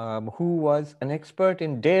who was an expert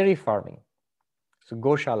in dairy farming, so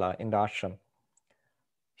Goshala in the ashram,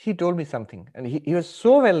 he told me something, and he was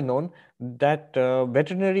so well known that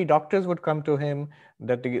veterinary doctors would come to him,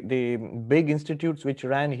 that the big institutes which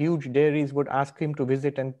ran huge dairies would ask him to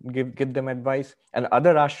visit and give them advice, and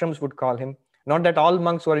other ashrams would call him. Not that all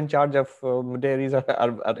monks who are in charge of dairies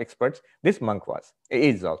are experts. This monk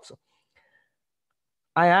is also.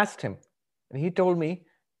 I asked him, and he told me,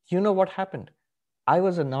 you know what happened? I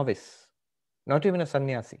was a novice, not even a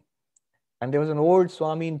sannyasi. And there was an old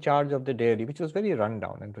Swami in charge of the dairy, which was very run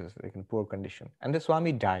down and was like in poor condition. And the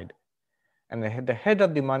Swami died. And the head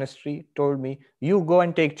of the monastery told me, you go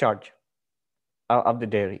and take charge of the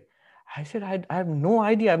dairy. I said, I have no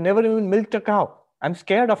idea. I've never even milked a cow. I'm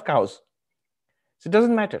scared of cows. So it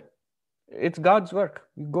doesn't matter. It's God's work.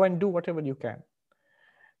 You go and do whatever you can.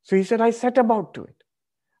 So he said, I set about to it.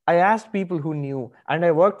 I asked people who knew, and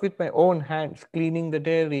I worked with my own hands, cleaning the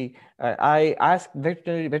dairy. I asked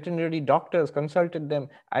veterinary doctors, consulted them.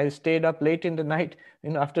 I stayed up late in the night.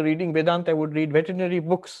 After reading Vedanta, I would read veterinary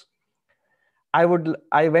books. I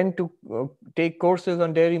went to take courses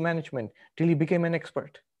on dairy management till he became an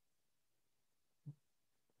expert.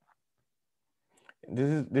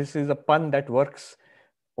 This is a pun that works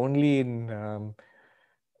only in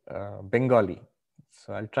Bengali.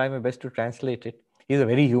 So I'll try my best to translate it. He's a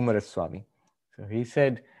very humorous Swami. So he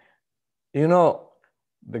said,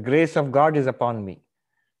 the grace of God is upon me.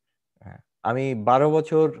 আমি 12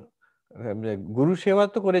 বছর গুরু সেবা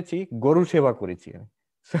তো করেছি, গরু সেবা করেছি।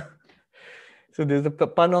 So there's a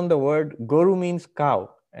pun on the word. Guru means cow,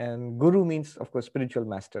 and guru means, of course, spiritual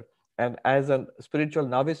master. And as a spiritual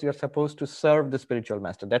novice, you're supposed to serve the spiritual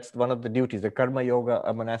master. That's one of the duties, the karma-yoga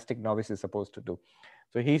a monastic novice is supposed to do.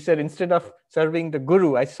 So he said, instead of serving the guru,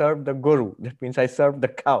 I serve the guru. That means I serve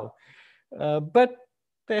the cow. But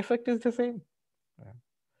the effect is the same.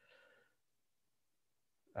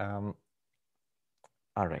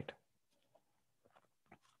 All right.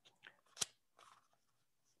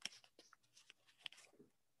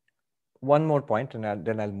 One more point, and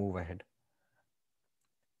then I'll move ahead.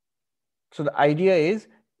 So the idea is,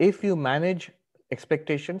 if you manage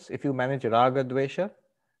expectations, if you manage raga, dvesha,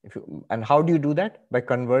 and how do you do that? By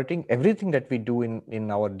converting everything that we do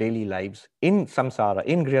in our daily lives, in samsara,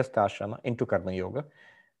 in grihastha ashrama, into karma yoga,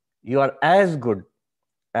 you are as good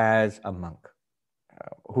as a monk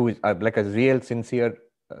who is like a real, sincere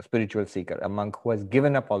spiritual seeker, a monk who has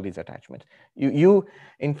given up all these attachments.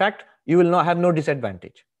 In fact, you will not have no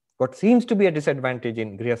disadvantage. What seems to be a disadvantage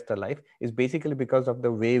in grihastha life is basically because of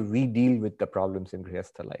the way we deal with the problems in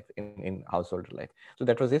grihastha life, in householder life. So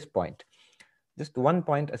that was his point. Just one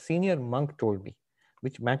point a senior monk told me,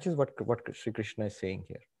 which matches what Sri Krishna is saying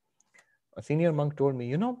here. A senior monk told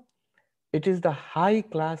me, it is the high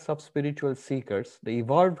class of spiritual seekers, the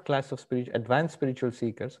evolved class of advanced spiritual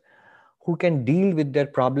seekers, who can deal with their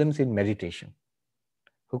problems in meditation,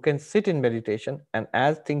 who can sit in meditation, and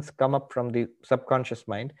as things come up from the subconscious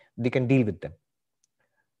mind, they can deal with them.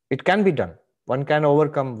 It can be done. One can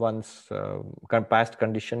overcome one's past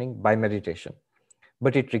conditioning by meditation.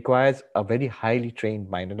 But it requires a very highly trained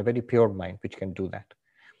mind and a very pure mind which can do that.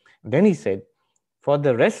 Then he said, for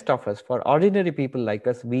the rest of us, for ordinary people like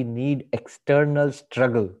us, we need external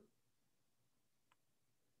struggle.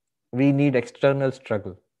 We need external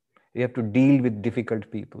struggle. We have to deal with difficult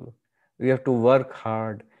people. We have to work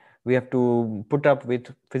hard. We have to put up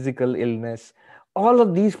with physical illness. All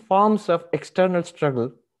of these forms of external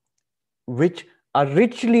struggle, which are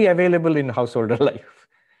richly available in householder life.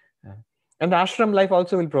 And the ashram life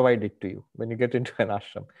also will provide it to you when you get into an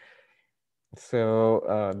ashram.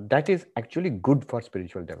 So that is actually good for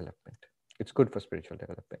spiritual development. It's good for spiritual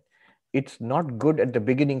development. It's not good at the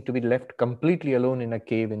beginning to be left completely alone in a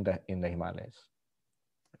cave in the Himalayas.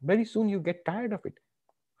 Very soon you get tired of it.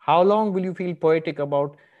 How long will you feel poetic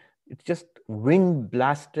about it's just wind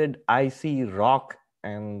blasted icy rock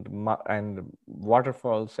and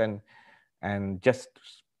waterfalls and just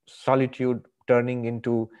solitude turning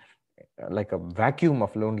into like a vacuum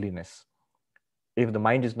of loneliness? If the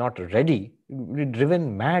mind is not ready, you'll be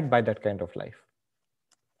driven mad by that kind of life.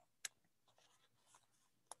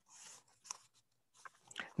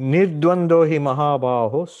 Nirdvandvo hi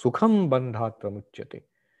mahā-bāho sukhaṁ bandhāt pramuchyate.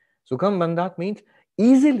 Sukhaṁ bandhāt means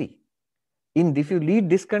easily. If you lead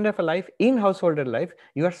this kind of a life in householder life,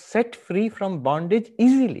 you are set free from bondage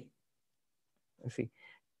easily. You see,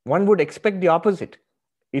 one would expect the opposite.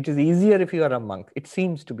 It is easier if you are a monk. It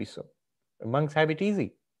seems to be so. Monks have it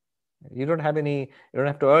easy. You don't have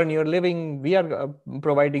to earn your living. We are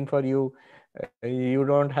providing for you. You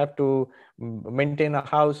don't have to maintain a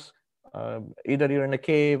house. Either you're in a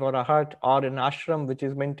cave or a hut or an ashram which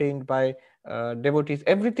is maintained by devotees.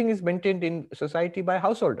 Everything is maintained in society by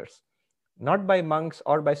householders, not by monks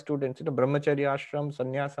or by students. Brahmacharya ashram,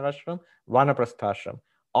 sannyasa ashram, vanaprastha ashram.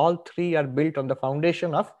 All three are built on the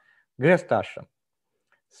foundation of grihastha ashram.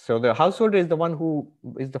 So the householder is the one who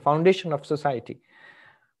is the foundation of society.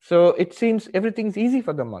 So it seems everything's easy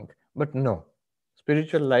for the monk, but no.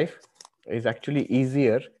 Spiritual life is actually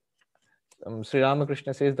easier. Sri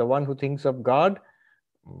Ramakrishna says the one who thinks of God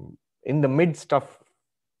in the midst of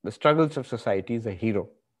the struggles of society is a hero.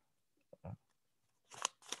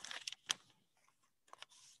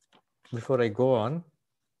 Before I go on,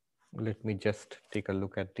 let me just take a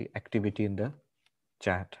look at the activity in the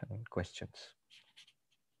chat and questions.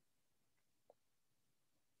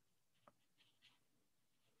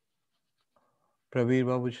 Praveer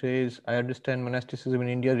Babu says, I understand monasticism in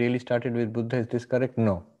India really started with Buddha. Is this correct?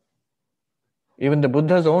 No. Even the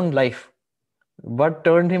Buddha's own life, what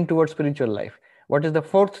turned him towards spiritual life? What is the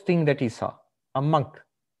fourth thing that he saw? A monk.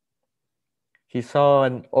 He saw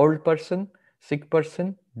an old person, sick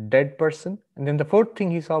person, dead person, and then the fourth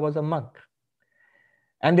thing he saw was a monk.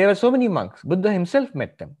 And there were so many monks. Buddha himself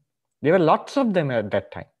met them. There were lots of them at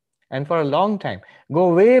that time. And for a long time,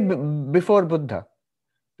 go way before Buddha,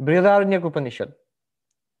 Brihadaranyaka Upanishad,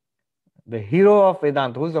 the hero of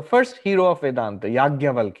Vedanta, who was the first hero of Vedanta,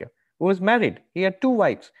 Yajnavalkya, who was married. He had 2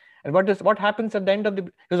 wives. And what happens at the end of he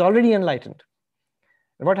was already enlightened.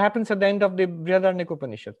 And what happens at the end of the Brihadaranyaka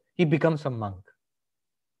Upanishad? He becomes a monk.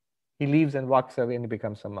 He leaves and walks away and he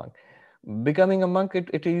becomes a monk. Becoming a monk,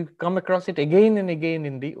 you come across it again and again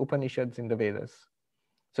in the Upanishads, in the Vedas.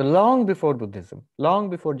 So long before Buddhism, long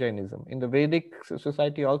before Jainism, in the Vedic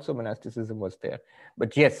society also monasticism was there.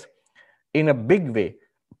 But yes, in a big way,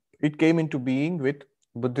 it came into being with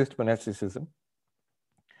Buddhist monasticism.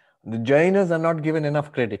 The Jainas are not given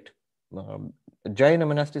enough credit. Jaina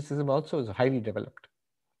monasticism also is highly developed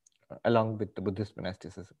along with the Buddhist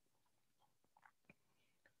monasticism.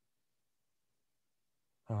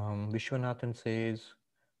 Vishwanathan says,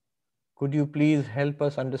 could you please help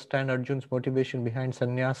us understand Arjun's motivation behind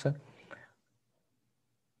sannyasa?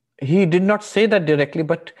 He did not say that directly,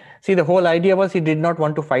 but see, the whole idea was he did not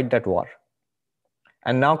want to fight that war.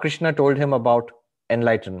 And now Krishna told him about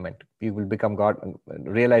enlightenment. You will become God,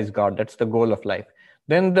 realize God. That's the goal of life.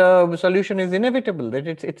 Then the solution is inevitable. That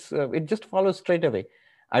it just follows straight away.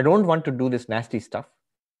 I don't want to do this nasty stuff,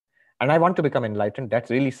 and I want to become enlightened. That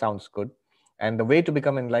really sounds good. And the way to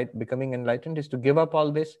becoming enlightened is to give up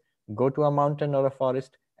all this, go to a mountain or a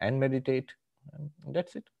forest and meditate. And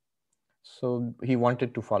that's it. So he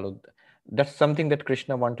wanted to follow. That's something that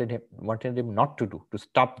Krishna wanted him not to do, to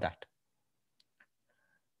stop that.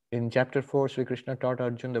 In chapter 4, Sri Krishna taught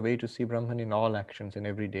Arjuna the way to see Brahman in all actions in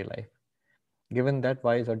everyday life. Given that,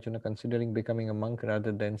 why is Arjuna considering becoming a monk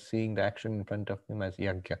rather than seeing the action in front of him as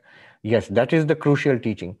yajna? Yes, that is the crucial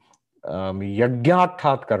teaching.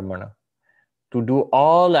 Yajñāthat karmana. To do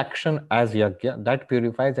all action as yajna, that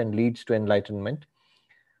purifies and leads to enlightenment.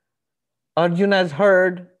 Arjuna has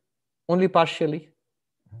heard only partially,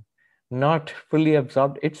 not fully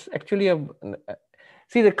absorbed. It's actually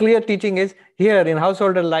see, the clear teaching is here in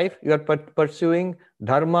householder life, you are pursuing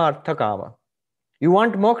dharma, artha, kama. You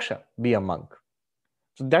want moksha, be a monk.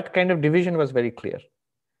 So that kind of division was very clear.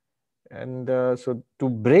 And so to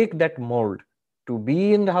break that mold, to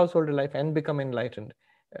be in the householder life and become enlightened,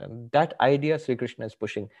 that idea Sri Krishna is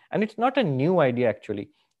pushing. And it's not a new idea actually.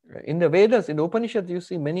 In the Vedas, in the Upanishads, you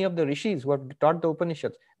see many of the rishis who have taught the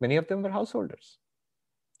Upanishads, many of them were householders.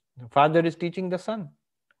 The father is teaching the son.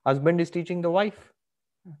 Husband is teaching the wife.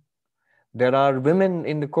 There are women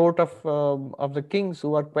in the court of the kings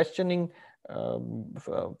who are questioning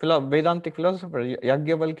Vedantic philosopher.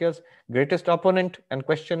 Yajnavalkya's greatest opponent and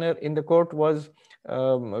questioner in the court was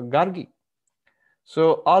Gargi.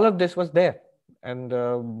 So all of this was there. And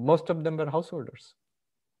most of them were householders.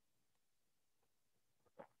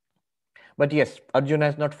 But yes, Arjuna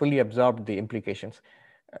has not fully absorbed the implications.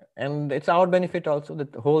 And it's our benefit also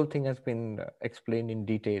that the whole thing has been explained in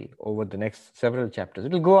detail over the next several chapters.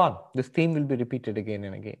 It will go on. This theme will be repeated again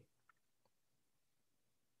and again.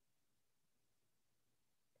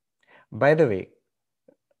 By the way,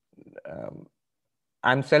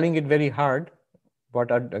 I'm selling it very hard, what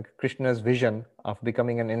Krishna's vision of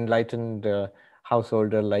becoming an enlightened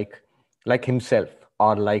householder like himself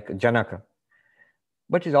or like Janaka.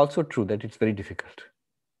 But it's also true that it's very difficult.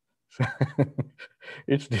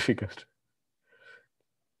 It's difficult.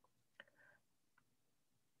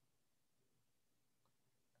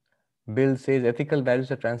 Bill says ethical values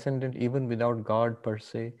are transcendent even without God per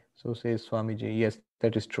se. So says Swamiji. Yes,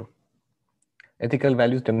 that is true. Ethical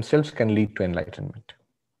values themselves can lead to enlightenment.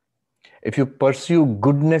 If you pursue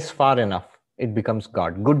goodness far enough, it becomes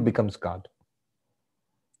God. Good becomes God.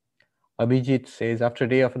 Abhijit says, after a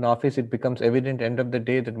day of an office, it becomes evident end of the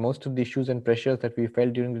day that most of the issues and pressures that we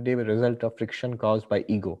felt during the day were a result of friction caused by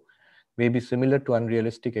ego. May be similar to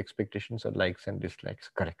unrealistic expectations or likes and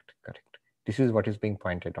dislikes. Correct. This is what is being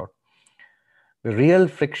pointed out. The real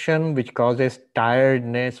friction which causes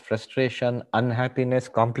tiredness, frustration, unhappiness,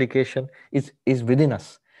 complication is within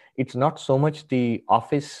us. It's not so much the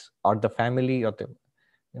office or the family or the,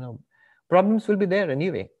 problems will be there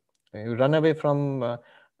anyway. You run away from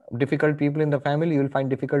difficult people in the family, you will find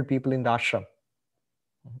difficult people in the ashram.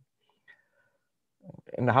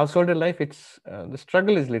 In the householder life, it's the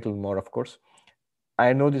struggle is little more, of course.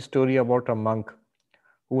 I know the story about a monk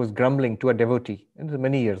who was grumbling to a devotee. It was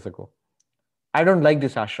many years ago. I don't like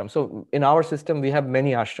this ashram. So in our system, we have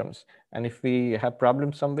many ashrams. And if we have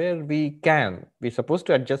problems somewhere, we're supposed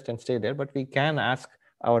to adjust and stay there, but we can ask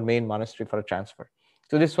our main monastery for a transfer.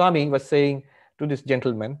 So this Swami was saying to this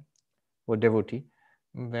gentleman, or devotee,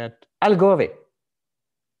 that I'll go away.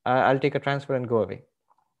 I'll take a transfer and go away.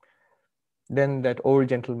 Then that old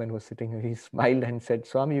gentleman who was sitting here, he smiled and said,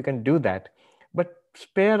 Swami, you can do that, but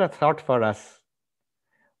spare a thought for us.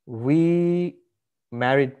 We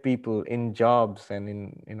married people in jobs and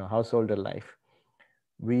in householder life,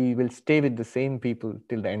 we will stay with the same people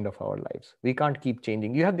till the end of our lives. We can't keep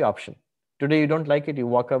changing. You have the option. Today you don't like it, you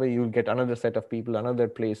walk away, you'll get another set of people, another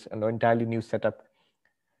place, an entirely new setup.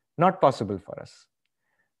 Not possible for us.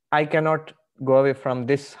 I cannot go away from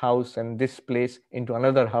this house and this place into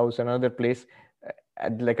another house, another place,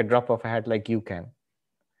 at like a drop of a hat, like you can.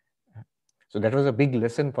 So that was a big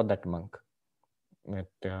lesson for that monk.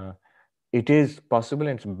 That it is possible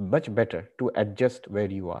and it's much better to adjust where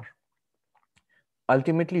you are.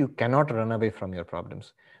 Ultimately, you cannot run away from your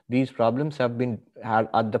problems. These problems are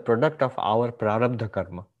the product of our prarabdha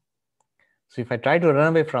karma. So if I try to run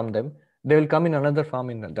away from them, they will come in another form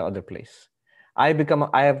in the other place. I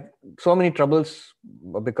have so many troubles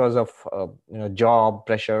because of job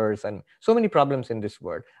pressures and so many problems in this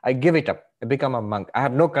world. I give it up. I become a monk. I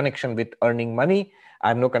have no connection with earning money. I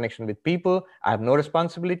have no connection with people. I have no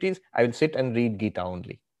responsibilities. I will sit and read Gita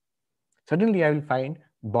only. Suddenly I will find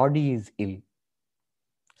body is ill.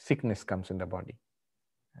 Sickness comes in the body.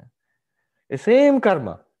 The same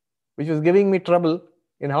karma which was giving me trouble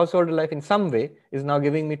in household life in some way is now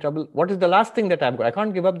giving me trouble. What is the last thing that I've got? I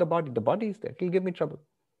can't give up the body. The body is there. It will give me trouble.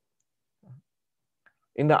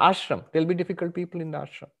 In the ashram, there'll be difficult people in the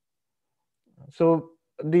ashram. So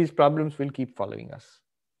these problems will keep following us.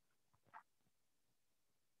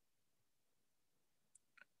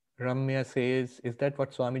 Ramya says, is that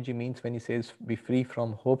what Swamiji means when he says, be free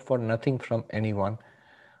from hope for nothing from anyone?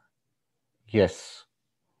 Yes.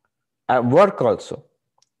 At work also.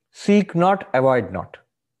 Seek not, avoid not.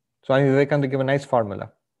 Swami Vivekananda gave a nice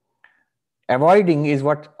formula. Avoiding is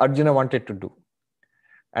what Arjuna wanted to do.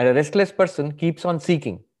 And a restless person keeps on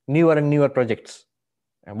seeking newer and newer projects.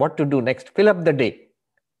 And what to do next? Fill up the day.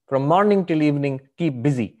 From morning till evening, keep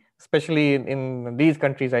busy. Especially in these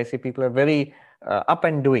countries, I see people are very up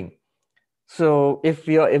and doing. So if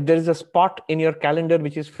there is a spot in your calendar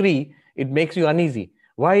which is free, it makes you uneasy.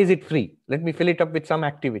 Why is it free? Let me fill it up with some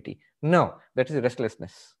activity. No, that is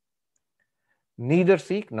restlessness. Neither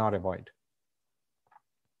seek nor avoid.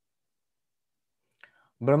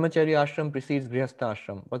 Brahmacharya ashram precedes Grihastha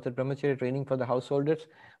ashram. Was the Brahmacharya training for the householders?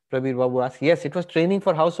 Prabir Babu asked, yes, it was training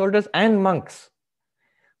for householders and monks.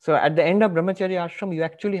 So at the end of Brahmacharya ashram, you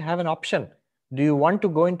actually have an option. Do you want to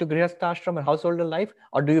go into Grihastha ashram and householder life,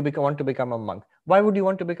 or do you want to become a monk? Why would you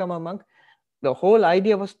want to become a monk? The whole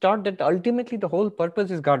idea was taught that ultimately the whole purpose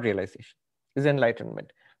is God realization, is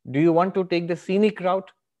enlightenment. Do you want to take the scenic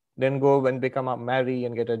route? Then go and marry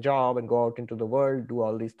and get a job and go out into the world, do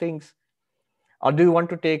all these things. Or do you want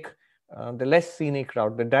to take the less scenic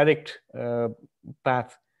route, the direct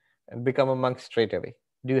path, and become a monk straight away?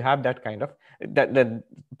 Do you have that kind of... The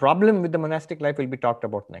problem with the monastic life will be talked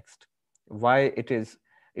about next. Why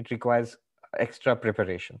it requires extra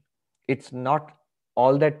preparation. It's not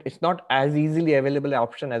as easily available an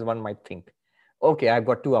option as one might think. Okay, I've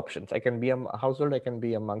got two options. I can be a household, I can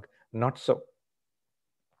be a monk. Not so.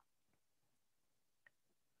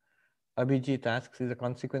 Abhijit asks, is a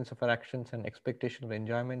consequence of our actions and expectation of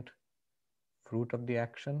enjoyment fruit of the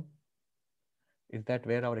action? Is that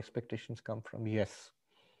where our expectations come from? Yes.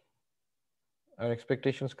 Our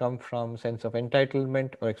expectations come from sense of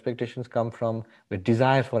entitlement, or expectations come from the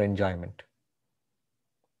desire for enjoyment.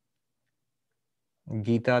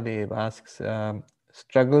 Gita Dev asks,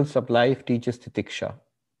 struggles of life teaches titiksha.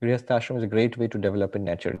 Grihastha ashram is a great way to develop in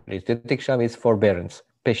natural days. Titiksha means forbearance,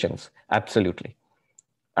 patience. Absolutely.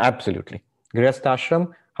 Absolutely. Grihastha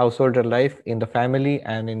ashram, householder life in the family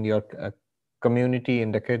and in your community,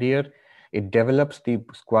 in the career, it develops the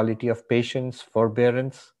quality of patience,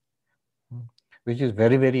 forbearance, which is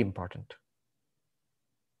very, very important.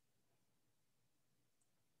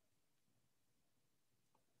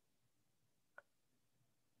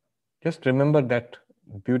 Just remember that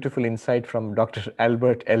beautiful insight from Dr.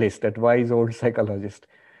 Albert Ellis, that wise old psychologist.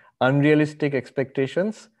 Unrealistic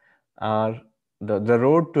expectations are... The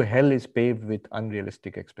road to hell is paved with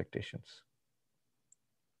unrealistic expectations.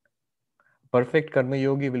 Perfect karma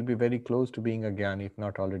yogi will be very close to being a jnani, if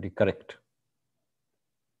not already correct.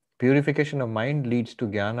 Purification of mind leads to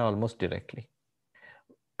jnana almost directly.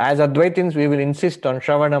 As Advaitins, we will insist on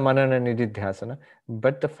Shravana, Manana, and Nididhyasana.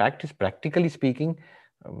 But the fact is, practically speaking,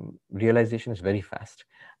 realization is very fast.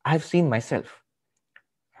 I've seen myself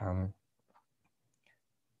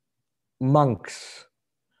monks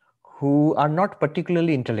who are not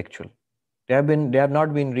particularly intellectual. They have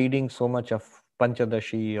not been reading so much of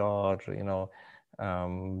Panchadashi or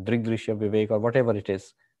Drigdrishya Vivek or whatever it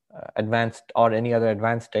is, advanced or any other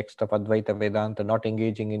advanced text of Advaita Vedanta, not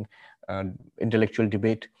engaging in intellectual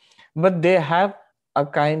debate, but they have a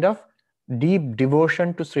kind of deep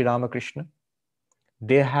devotion to Sri Ramakrishna.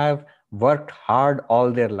 They have worked hard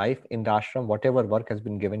all their life in the ashram, whatever work has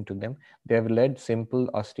been given to them. They have led simple,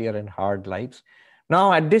 austere and hard lives.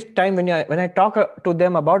 Now at this time, when I talk to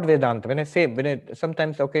them about Vedanta,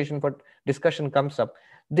 sometimes the occasion for discussion comes up,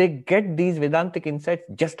 they get these Vedantic insights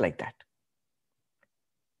just like that.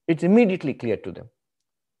 It's immediately clear to them.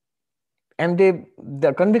 And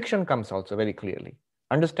the conviction comes also very clearly.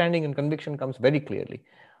 Understanding and conviction comes very clearly.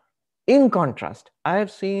 In contrast, I have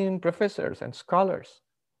seen professors and scholars,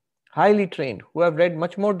 highly trained, who have read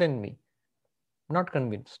much more than me, not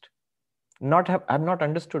convinced, have not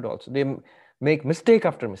understood also. They make mistake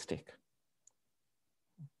after mistake.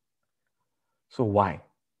 So why?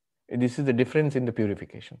 This is the difference in the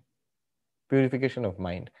purification of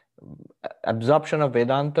mind. Absorption of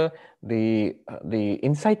Vedanta, the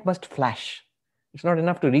insight must flash. It's not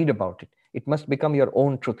enough to read about it. It must become your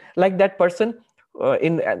own truth. Like that person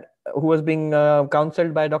who was being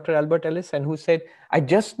counseled by Dr. Albert Ellis and who said, I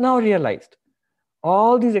just now realized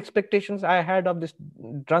all these expectations I had of this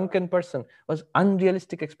drunken person was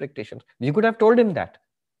unrealistic expectations. You could have told him that,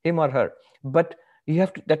 him or her, but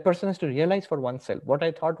that person has to realize for oneself what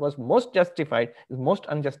I thought was most justified is most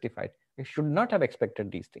unjustified. I should not have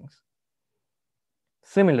expected these things.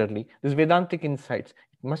 Similarly, this Vedantic insights,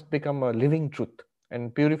 it must become a living truth,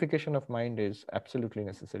 and purification of mind is absolutely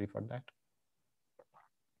necessary for that.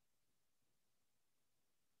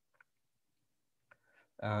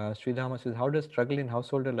 Sridhama says, how does struggle in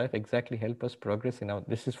householder life exactly help us progress in our...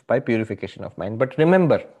 This is by purification of mind. But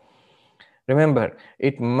remember,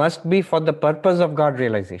 it must be for the purpose of God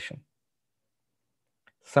realization.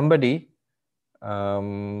 Somebody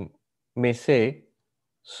may say,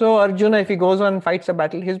 so Arjuna, if he goes on and fights a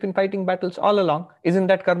battle, he's been fighting battles all along. Isn't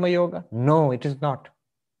that karma yoga? No, it is not.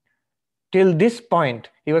 Till this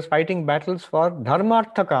point, he was fighting battles for dharma,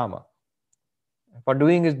 artha, kama, for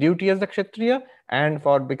doing his duty as the kshatriya and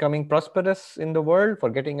for becoming prosperous in the world, for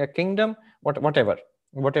getting a kingdom, whatever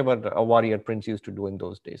a warrior prince used to do in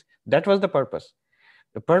those days. That was the purpose.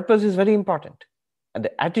 The purpose is very important and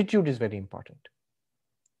the attitude is very important.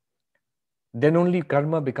 Then only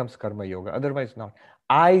karma becomes karma yoga, otherwise not.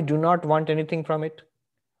 I do not want anything from it.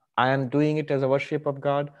 I am doing it as a worship of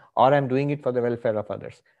God, or I am doing it for the welfare of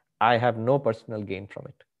others. I have no personal gain from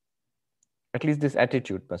it. At least this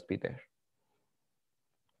attitude must be there.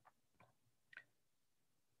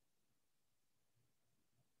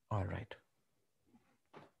 All right.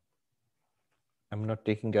 I'm not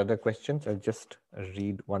taking the other questions. I'll just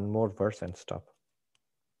read one more verse and stop.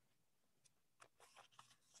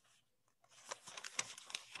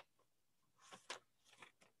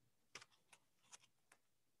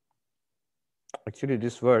 Actually,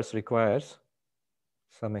 this verse requires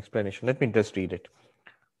some explanation. Let me just read it.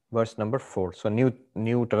 Verse number 4. So new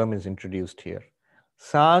term is introduced here.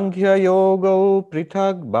 Sankhya yogo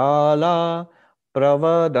prithak bala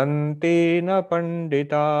pravadante na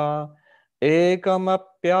pandita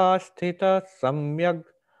ekamapyasthita samyak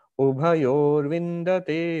ubhayor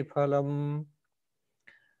vindate phalam.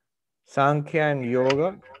 Sankhya and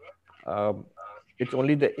yoga, it's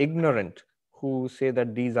only the ignorant who say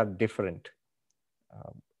that these are different.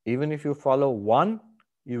 Even if you follow one,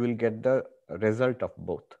 you will get the result of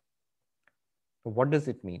both. So what does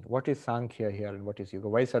it mean? What is Sankhya here and what is Yoga?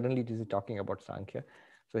 Why suddenly is he talking about Sankhya?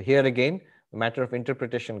 So here again, the matter of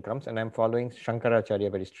interpretation comes, and I'm following Shankaracharya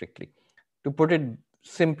very strictly. To put it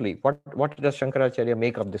simply, what does Shankaracharya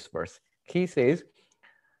make of this verse? He says,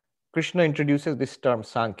 Krishna introduces this term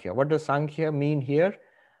Sankhya. What does Sankhya mean here?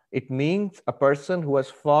 It means a person who has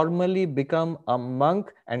formally become a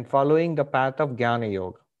monk and following the path of Jnana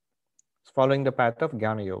Yoga. Following the path of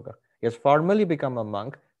Jnana Yoga. He has formally become a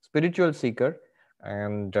monk, spiritual seeker,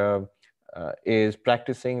 and is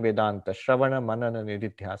practicing Vedanta, Shravana, Manana,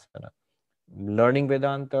 Nididhyasana. Learning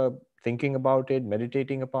Vedanta, thinking about it,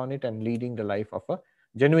 meditating upon it, and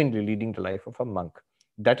genuinely leading the life of a monk.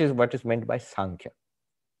 That is what is meant by Sankhya.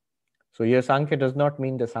 So here Sankhya does not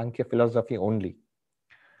mean the Sankhya philosophy only.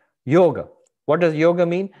 Yoga. What does yoga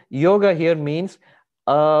mean? Yoga here means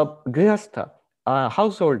a grihastha, a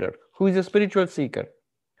householder, who is a spiritual seeker,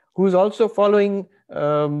 who is also following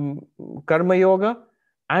karma yoga,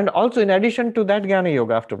 and also in addition to that Jnana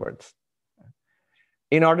yoga afterwards.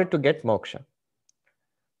 in order to get moksha.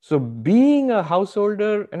 So being a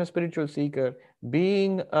householder and a spiritual seeker,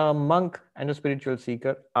 being a monk and a spiritual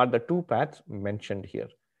seeker are the two paths mentioned here.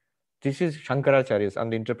 This is Shankaracharya's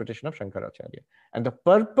and the interpretation of Shankaracharya. And the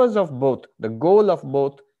purpose of both, the goal of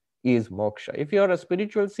both is moksha. If you are a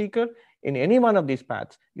spiritual seeker in any one of these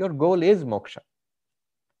paths, your goal is moksha.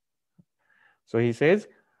 So he says,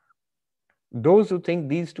 those who think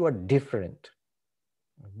these two are different,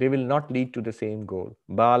 they will not lead to the same goal.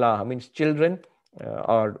 Bala means children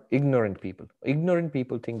or ignorant people. Ignorant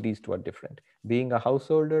people think these two are different. Being a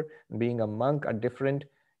householder, being a monk are different.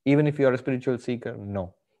 Even if you are a spiritual seeker,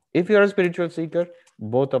 no. If you are a spiritual seeker,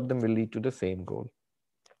 both of them will lead to the same goal.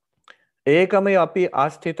 Ekame api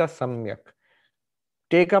asthita samyak.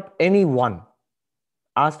 Take up any one.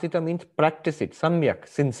 Asthita means practice it, samyak,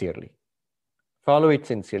 sincerely. Follow it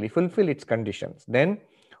sincerely, fulfill its conditions. Then,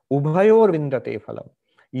 ubhayor vindate phalam.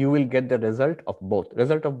 You will get the result of both.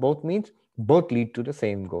 Result of both means both lead to the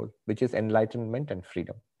same goal, which is enlightenment and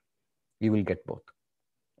freedom. You will get both.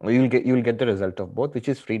 You will get the result of both, which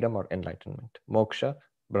is freedom or enlightenment. Moksha,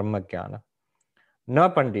 brahma-jnana. Na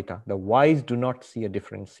pandita, the wise do not see a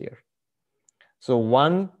difference here. So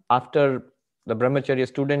one, after the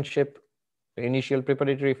brahmacharya studentship, the initial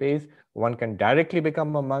preparatory phase, one can directly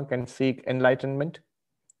become a monk and seek enlightenment.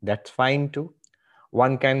 That's fine too.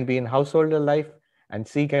 One can be in householder life and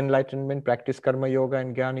seek enlightenment, practice karma-yoga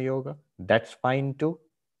and jnana-yoga. That's fine too.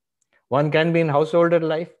 One can be in householder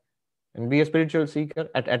life and be a spiritual seeker.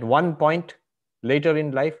 At one point later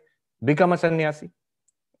in life, become a sannyāsī.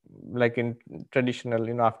 Like in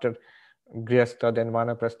traditional, after grihastha, then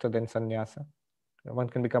vanaprastha, then sannyasa. One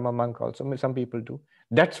can become a monk also. Some people do.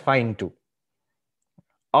 That's fine too.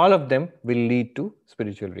 All of them will lead to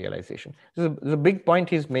spiritual realization. This is a big point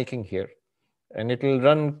he's making here. And it will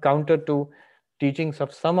run counter to teachings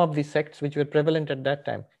of some of the sects which were prevalent at that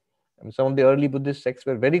time. And some of the early Buddhist sects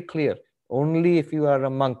were very clear. Only if you are a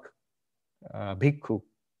monk, a bhikkhu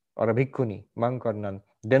or a bhikkhuni, monk or nun,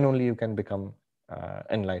 then only you can become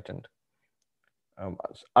enlightened.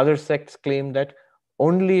 Other sects claim that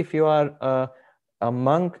only if you are a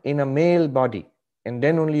monk in a male body, and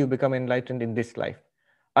then only you become enlightened in this life.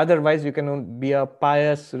 Otherwise, you can be a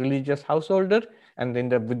pious religious householder, and then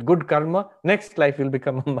with good karma, next life you'll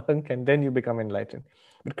become a monk, and then you become enlightened.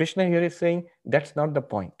 But Krishna here is saying that's not the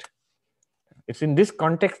point. It's in this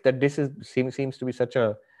context that this seems to be such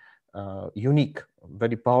a unique,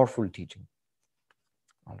 very powerful teaching.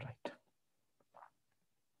 All right.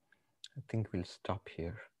 I think we'll stop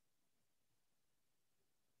here.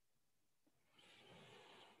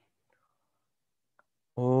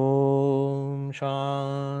 Om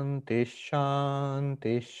Shanti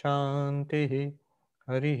Shanti Shanti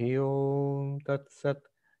Harihi Om Tat Sat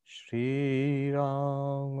Shri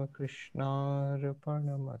Ram Krishna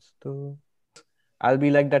Arpanamastu. I'll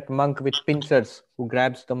be like that monk with pincers who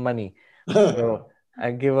grabs the money. So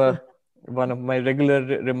I give one of my regular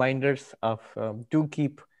reminders of to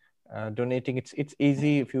keep donating. It's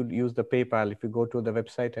easy if you use the PayPal. If you go to the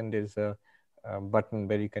website and there's a button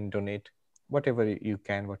where you can donate whatever you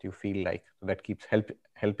can, what you feel like. So that keeps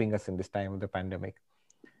helping us in this time of the pandemic.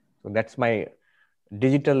 So that's my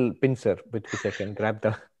digital pincer with which I can grab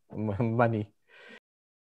the money.